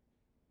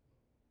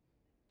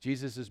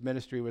 Jesus'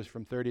 ministry was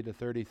from 30 to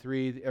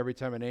 33. Every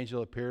time an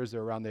angel appears,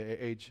 they're around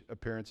the age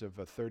appearance of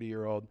a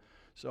 30-year-old.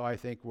 So I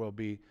think we'll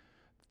be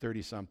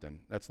 30-something.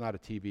 That's not a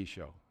TV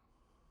show.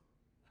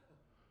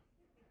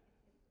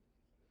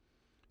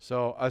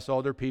 So us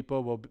older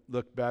people will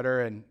look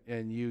better, and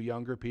you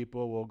younger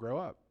people will grow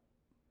up.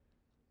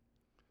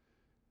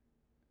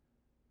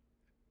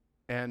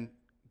 And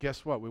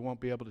guess what? We won't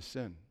be able to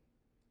sin.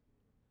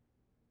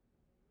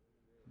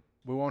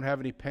 We won't have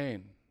any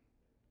pain.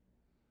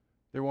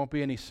 There won't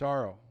be any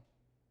sorrow.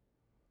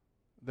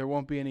 There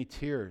won't be any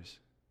tears.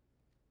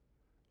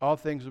 All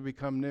things will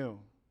become new.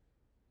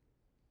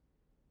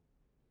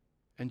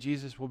 And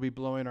Jesus will be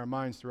blowing our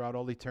minds throughout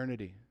all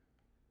eternity.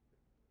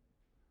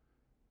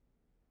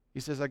 He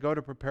says, I go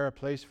to prepare a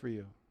place for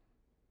you.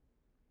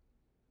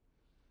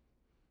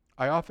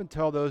 I often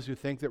tell those who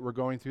think that we're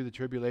going through the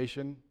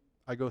tribulation,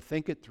 I go,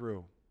 think it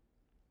through.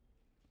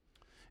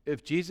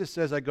 If Jesus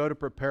says, I go to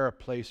prepare a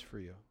place for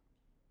you,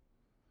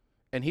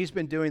 and he's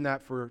been doing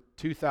that for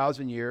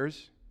 2,000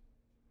 years,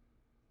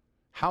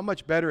 how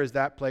much better is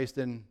that place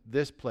than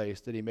this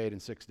place that he made in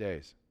 6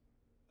 days?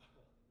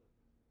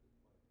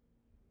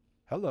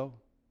 Hello.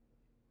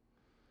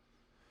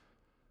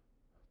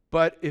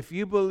 But if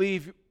you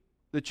believe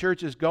the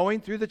church is going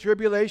through the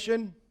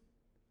tribulation,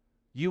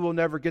 you will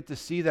never get to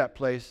see that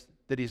place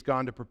that he's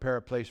gone to prepare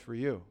a place for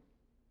you.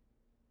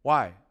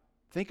 Why?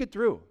 Think it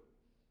through.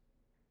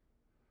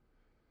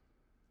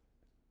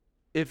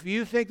 If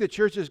you think the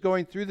church is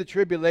going through the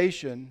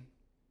tribulation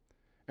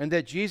and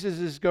that Jesus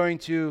is going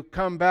to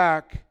come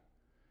back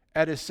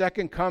at his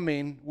second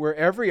coming where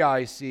every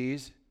eye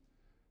sees,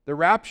 the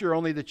rapture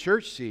only the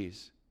church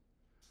sees.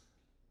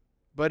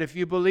 But if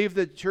you believe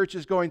the church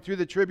is going through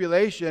the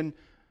tribulation,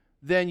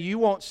 then you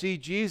won't see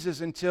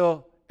Jesus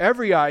until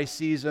every eye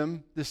sees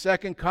him, the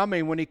second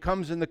coming, when he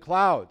comes in the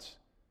clouds.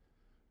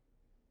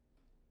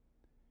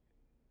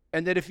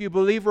 And that if you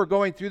believe we're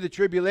going through the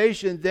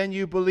tribulation, then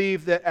you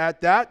believe that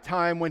at that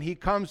time when he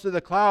comes to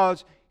the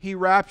clouds, he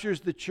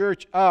raptures the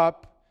church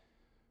up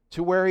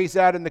to where he's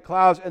at in the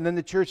clouds, and then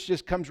the church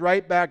just comes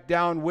right back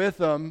down with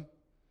him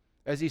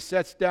as he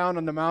sets down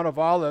on the Mount of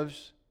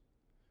Olives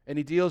and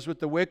he deals with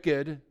the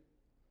wicked.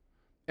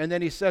 And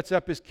then he sets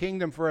up his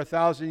kingdom for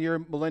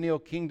 1,000-year millennial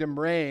kingdom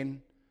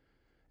reign.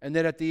 And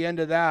then at the end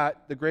of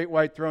that, the great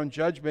white throne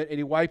judgment, and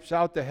he wipes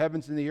out the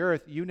heavens and the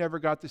earth. You never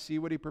got to see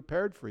what he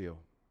prepared for you.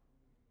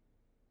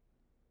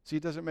 See,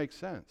 it doesn't make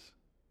sense.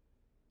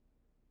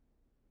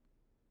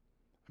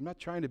 I'm not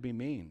trying to be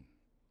mean.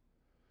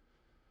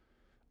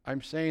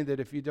 I'm saying that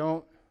if you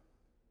don't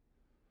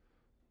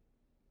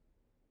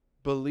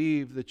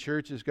believe the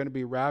church is going to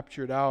be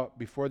raptured out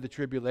before the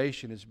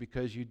tribulation, is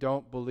because you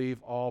don't believe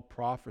all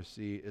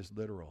prophecy is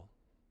literal.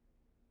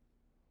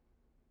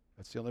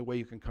 That's the only way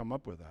you can come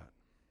up with that.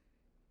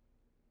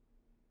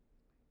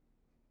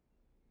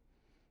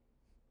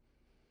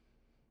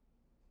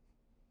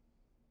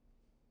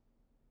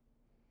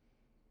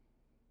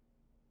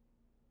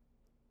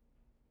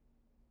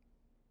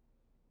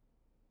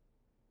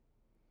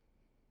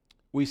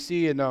 We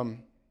see in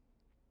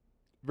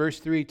verse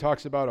 3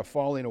 talks about a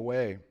falling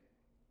away,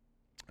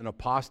 an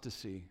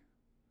apostasy,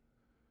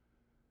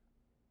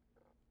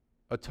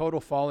 a total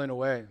falling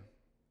away.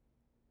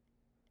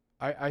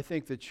 I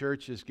think the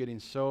church is getting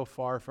so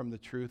far from the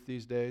truth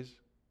these days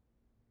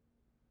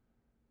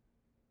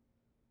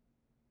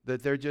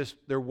that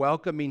they're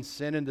welcoming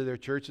sin into their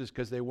churches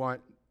because they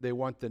want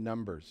the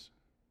numbers.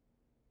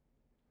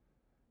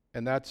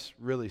 And that's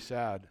really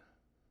sad.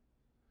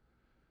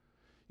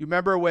 You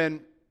remember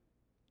when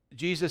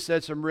Jesus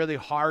said some really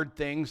hard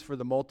things for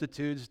the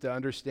multitudes to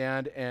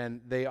understand, and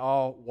they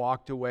all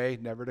walked away,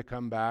 never to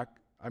come back?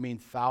 I mean,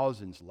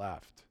 thousands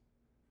left.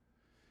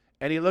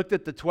 And he looked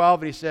at the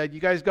 12 and he said, you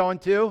guys going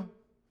too?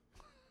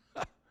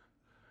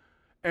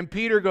 And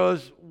Peter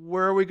goes,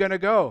 where are we going to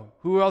go?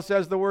 Who else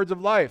has the words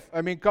of life?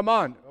 I mean, come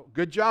on.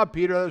 Good job,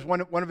 Peter. That was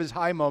one of his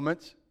high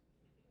moments.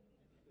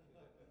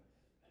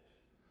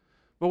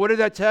 But what did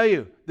that tell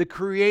you? The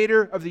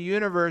creator of the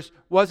universe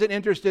wasn't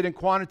interested in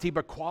quantity,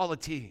 but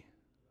quality.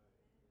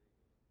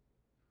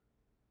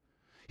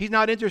 He's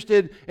not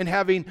interested in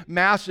having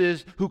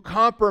masses who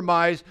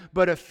compromise,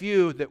 but a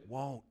few that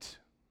won't.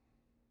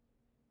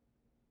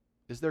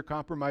 Is there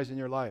compromise in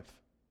your life?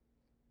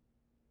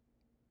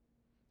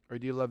 Or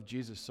do you love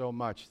Jesus so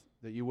much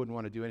that you wouldn't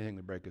want to do anything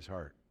to break his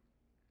heart?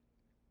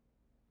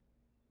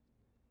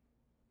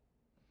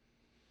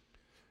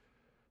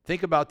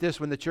 Think about this.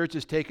 When the church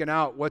is taken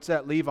out, what's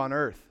that leave on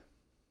earth?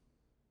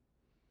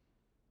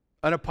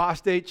 An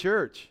apostate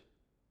church.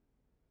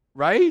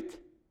 Right?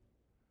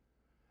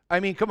 I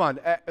mean, come on.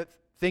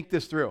 Think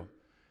this through.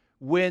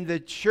 When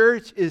the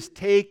church is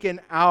taken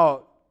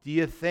out, do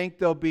you think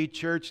there'll be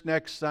church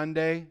next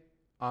Sunday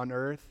on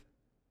earth?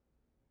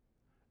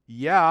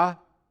 Yeah.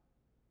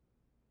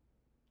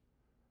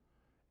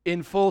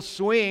 In full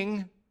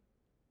swing.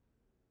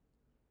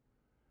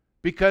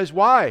 Because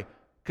why?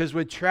 Because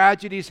when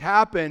tragedies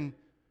happen,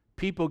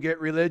 people get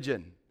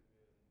religion.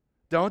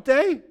 Don't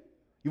they?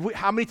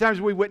 How many times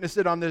have we witnessed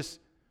it on this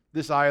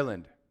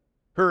island?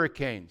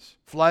 Hurricanes,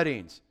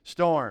 floodings,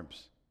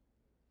 storms.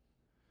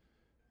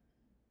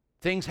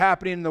 Things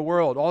happening in the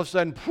world. All of a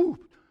sudden,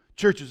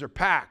 churches are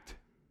packed.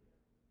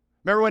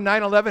 Remember when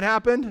 9/11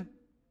 happened?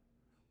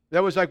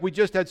 That was like we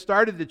just had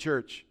started the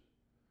church.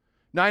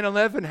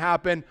 9/11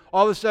 happened.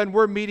 All of a sudden,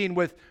 we're meeting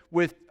with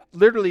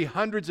literally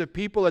hundreds of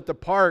people at the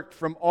park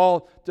from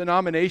all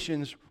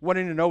denominations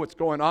wanting to know what's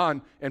going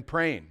on and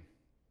praying.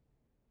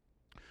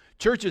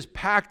 Church is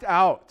packed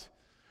out.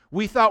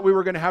 We thought we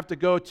were going to have to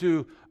go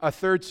to a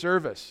third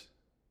service.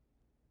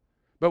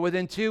 But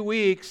within 2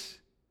 weeks,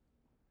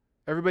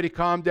 everybody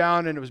calmed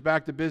down and it was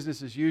back to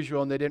business as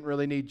usual, and they didn't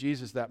really need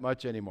Jesus that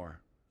much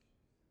anymore.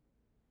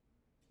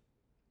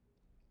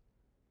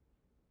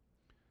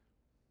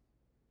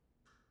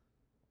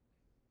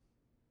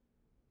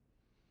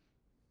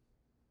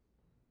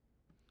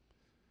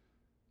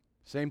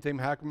 Same thing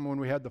happened when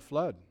we had the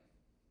flood.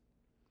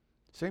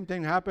 Same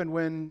thing happened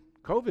when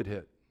COVID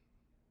hit.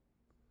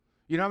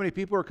 You know how many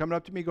people are coming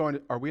up to me going,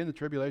 are we in the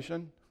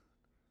tribulation?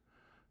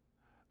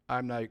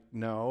 I'm like,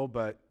 no,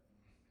 but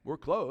we're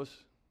close.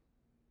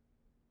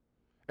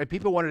 And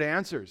people wanted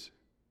answers.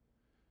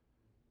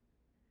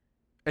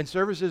 And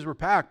services were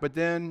packed, but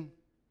then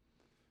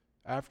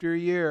after a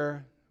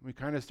year, we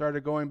kind of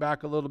started going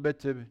back a little bit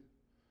to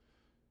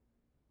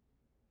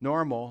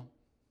normal.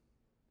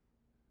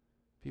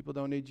 People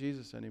don't need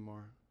Jesus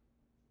anymore.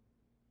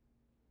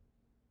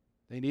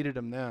 They needed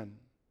him then.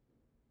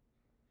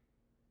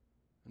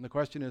 And the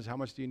question is, how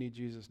much do you need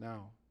Jesus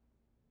now?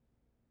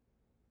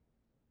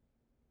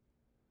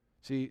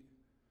 See,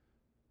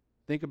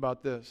 think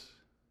about this.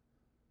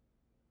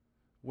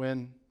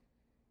 When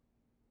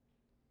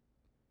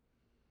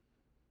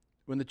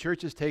the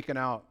church is taken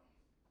out,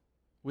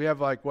 we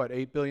have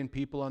 8 billion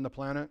people on the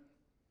planet?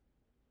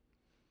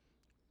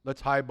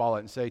 Let's highball it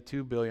and say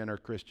 2 billion are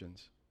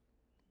Christians.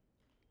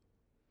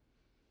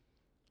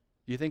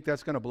 Do you think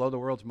that's going to blow the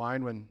world's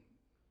mind when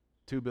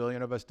 2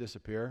 billion of us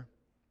disappear?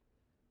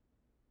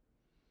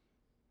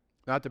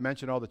 Not to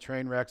mention all the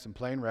train wrecks and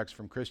plane wrecks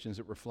from Christians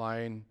that were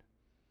flying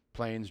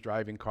planes,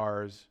 driving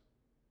cars.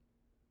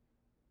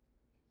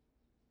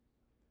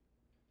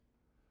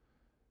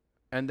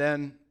 And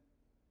then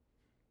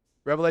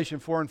Revelation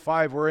 4 and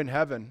 5, we're in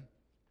heaven.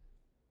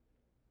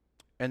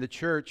 And the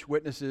church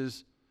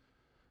witnesses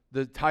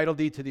the title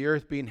deed to the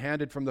earth being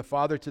handed from the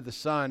Father to the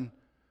Son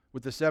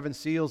with the 7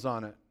 seals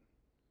on it.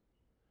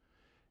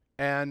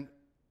 And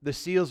the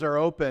seals are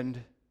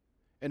opened,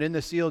 and in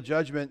the seal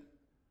judgment,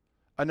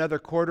 another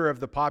quarter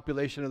of the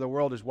population of the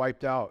world is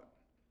wiped out.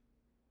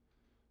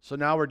 So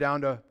now we're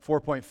down to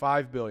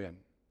 4.5 billion.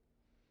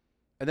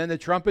 And then the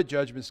trumpet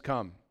judgments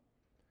come.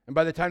 And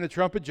by the time the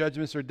trumpet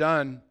judgments are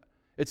done,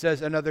 it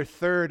says another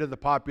third of the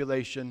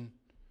population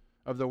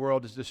of the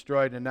world is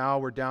destroyed, and now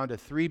we're down to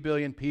 3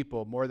 billion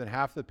people. More than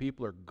half the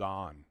people are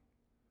gone.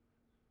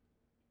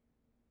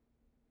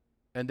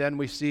 And then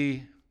we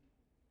see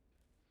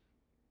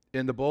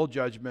in the bowl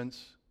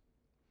judgments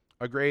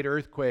a great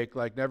earthquake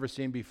like never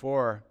seen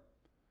before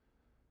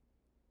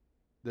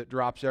that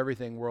drops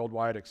everything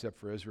worldwide except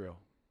for Israel.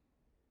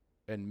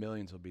 And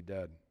millions will be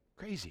dead.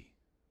 Crazy.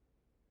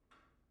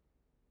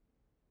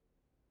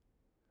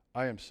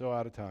 I am so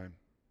out of time.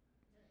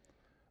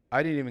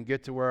 I didn't even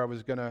get to where I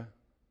was going to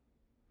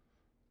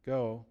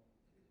go.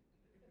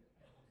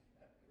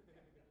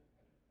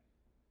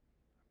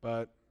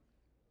 But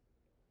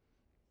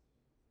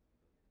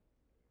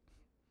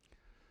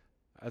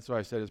that's why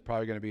I said it's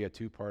probably going to be a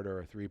 2-parter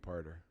or a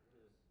 3-parter.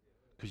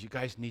 Because you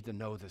guys need to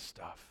know this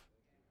stuff.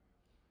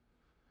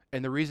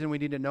 And the reason we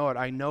need to know it,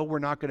 I know we're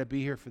not going to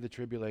be here for the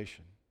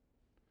tribulation.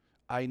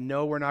 I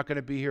know we're not going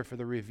to be here for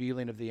the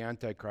revealing of the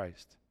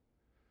Antichrist.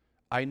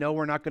 I know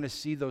we're not going to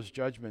see those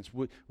judgments.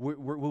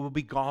 We'll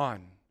be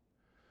gone.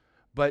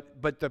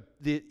 But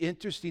the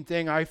interesting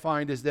thing I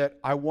find is that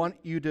I want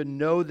you to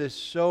know this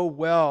so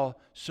well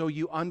so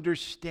you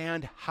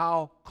understand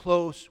how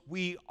close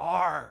we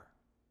are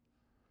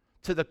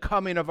to the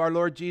coming of our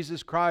Lord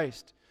Jesus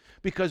Christ.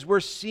 Because we're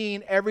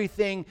seeing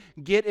everything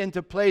get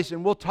into place.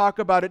 And we'll talk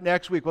about it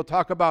next week. We'll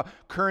talk about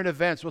current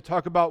events. We'll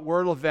talk about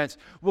world events.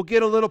 We'll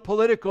get a little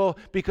political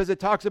because it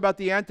talks about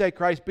the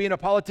Antichrist being a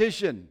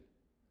politician.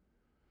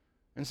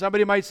 And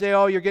somebody might say,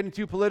 oh, you're getting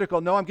too political.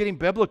 No, I'm getting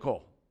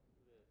biblical.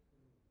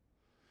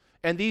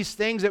 And these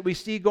things that we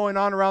see going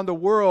on around the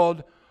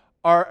world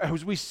are,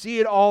 as we see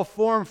it all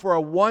form for a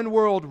one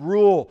world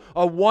rule,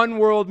 a one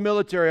world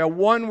military, a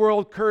one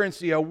world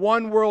currency, a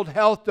one world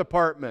health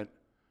department.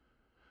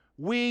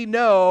 We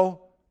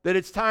know that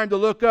it's time to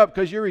look up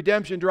because your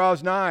redemption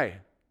draws nigh.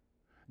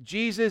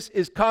 Jesus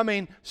is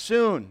coming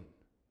soon.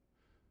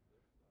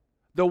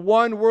 The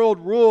one world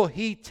rule,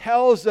 he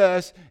tells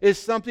us, is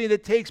something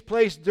that takes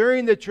place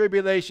during the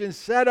tribulation,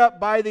 set up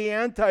by the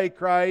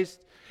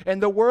Antichrist.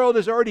 And the world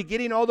is already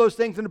getting all those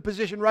things into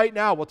position right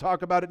now. We'll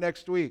talk about it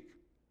next week.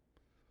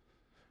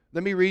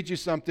 Let me read you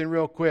something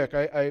real quick.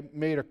 I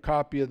made a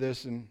copy of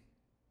this. And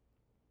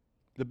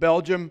the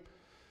Belgium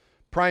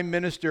Prime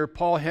Minister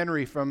Paul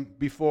Henry from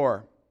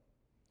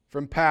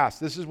past,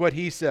 this is what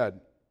he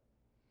said.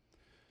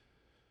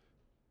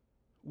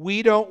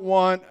 We don't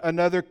want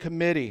another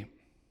committee.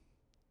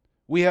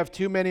 We have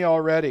too many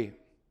already.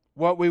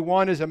 What we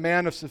want is a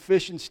man of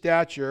sufficient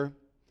stature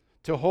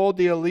to hold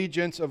the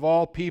allegiance of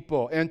all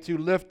people and to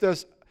lift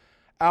us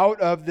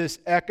out of this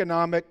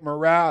economic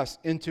morass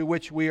into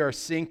which we are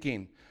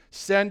sinking.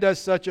 Send us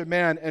such a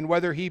man, and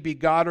whether he be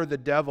God or the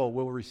devil,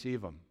 we'll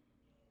receive him.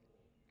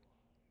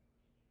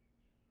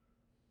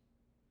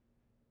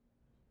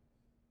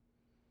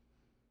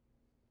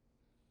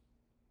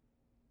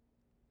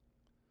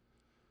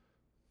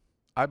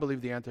 I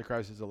believe the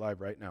Antichrist is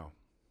alive right now.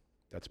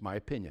 That's my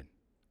opinion.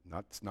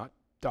 It's not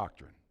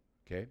doctrine.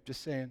 Okay?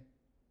 Just saying.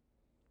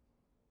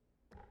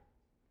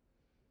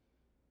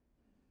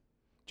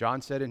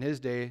 John said in his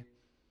day,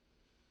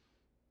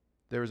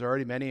 there was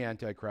already many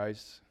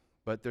antichrists,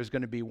 but there's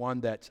going to be one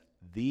that's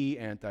the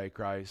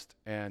Antichrist,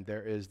 and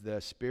there is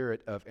the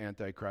spirit of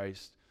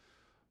Antichrist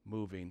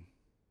moving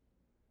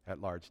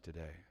at large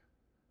today.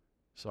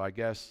 So I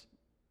guess,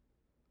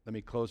 let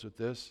me close with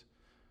this.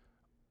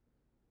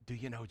 Do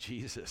you know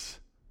Jesus?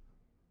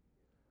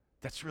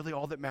 That's really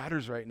all that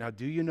matters right now.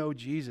 Do you know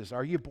Jesus?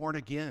 Are you born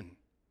again?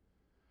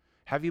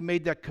 Have you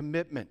made that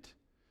commitment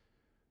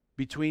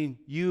between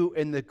you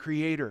and the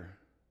Creator?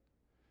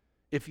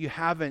 If you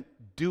haven't,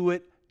 do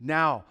it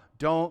now.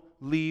 Don't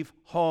leave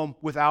home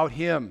without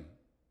Him,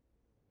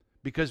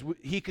 because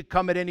He could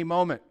come at any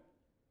moment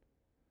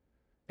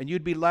and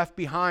you'd be left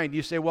behind.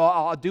 You say, well,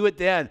 I'll do it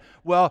then.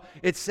 Well,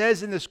 it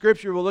says in the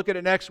Scripture, we'll look at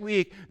it next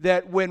week,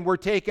 that when we're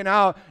taken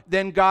out,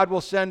 then God will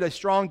send a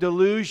strong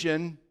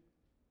delusion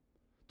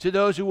to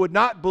those who would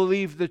not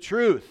believe the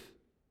truth,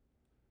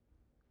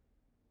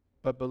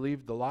 but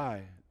believe the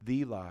lie.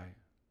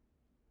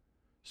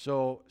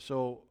 So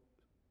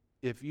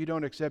if you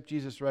don't accept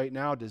Jesus right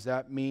now, does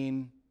that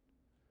mean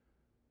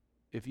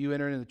if you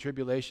enter into the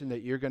tribulation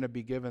that you're going to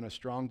be given a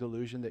strong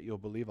delusion that you'll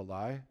believe a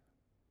lie?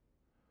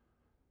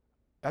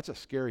 That's a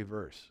scary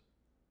verse.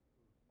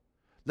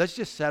 Let's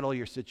just settle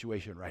your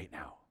situation right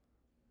now.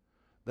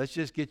 Let's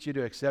just get you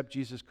to accept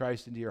Jesus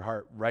Christ into your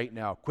heart right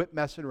now. Quit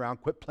messing around,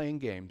 quit playing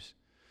games,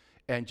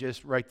 and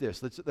just write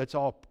this. Let's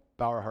all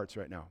bow our hearts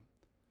right now.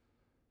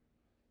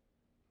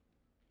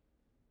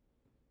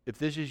 If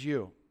this is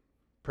you,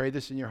 pray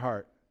this in your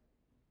heart.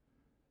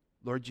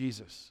 Lord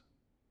Jesus,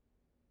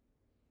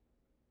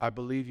 I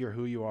believe you're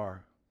who you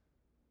are.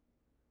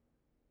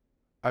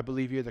 I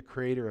believe you're the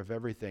creator of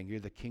everything. You're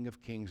the King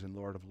of kings and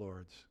Lord of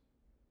lords.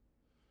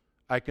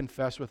 I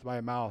confess with my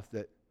mouth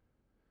that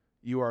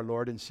you are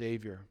Lord and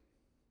Savior.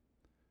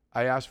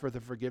 I ask for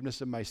the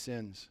forgiveness of my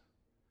sins,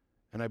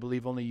 and I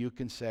believe only you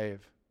can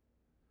save.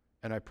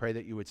 And I pray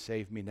that you would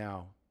save me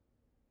now.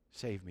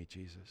 Save me,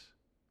 Jesus.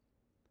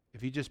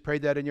 If you just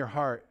prayed that in your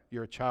heart,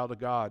 you're a child of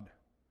God.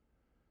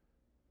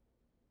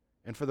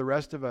 And for the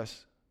rest of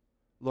us,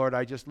 Lord,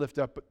 I just lift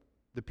up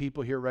the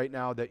people here right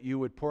now, that you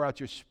would pour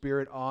out your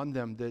Spirit on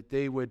them, that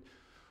they would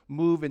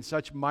move in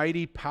such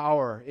mighty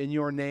power in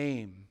your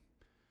name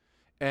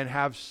and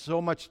have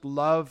so much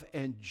love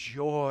and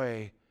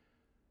joy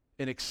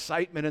and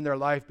excitement in their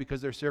life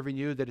because they're serving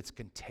you that it's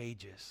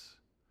contagious.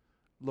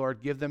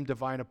 Lord, give them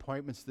divine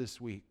appointments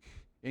this week.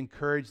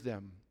 Encourage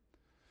them.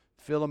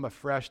 Fill them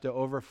afresh to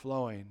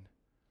overflowing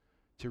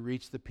to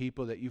reach the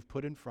people that you've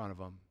put in front of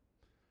them.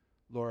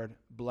 Lord,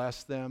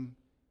 bless them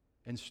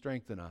and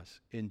strengthen us.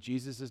 In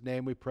Jesus'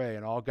 name we pray.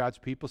 And all God's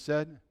people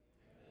said,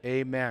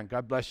 Amen.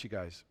 God bless you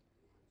guys.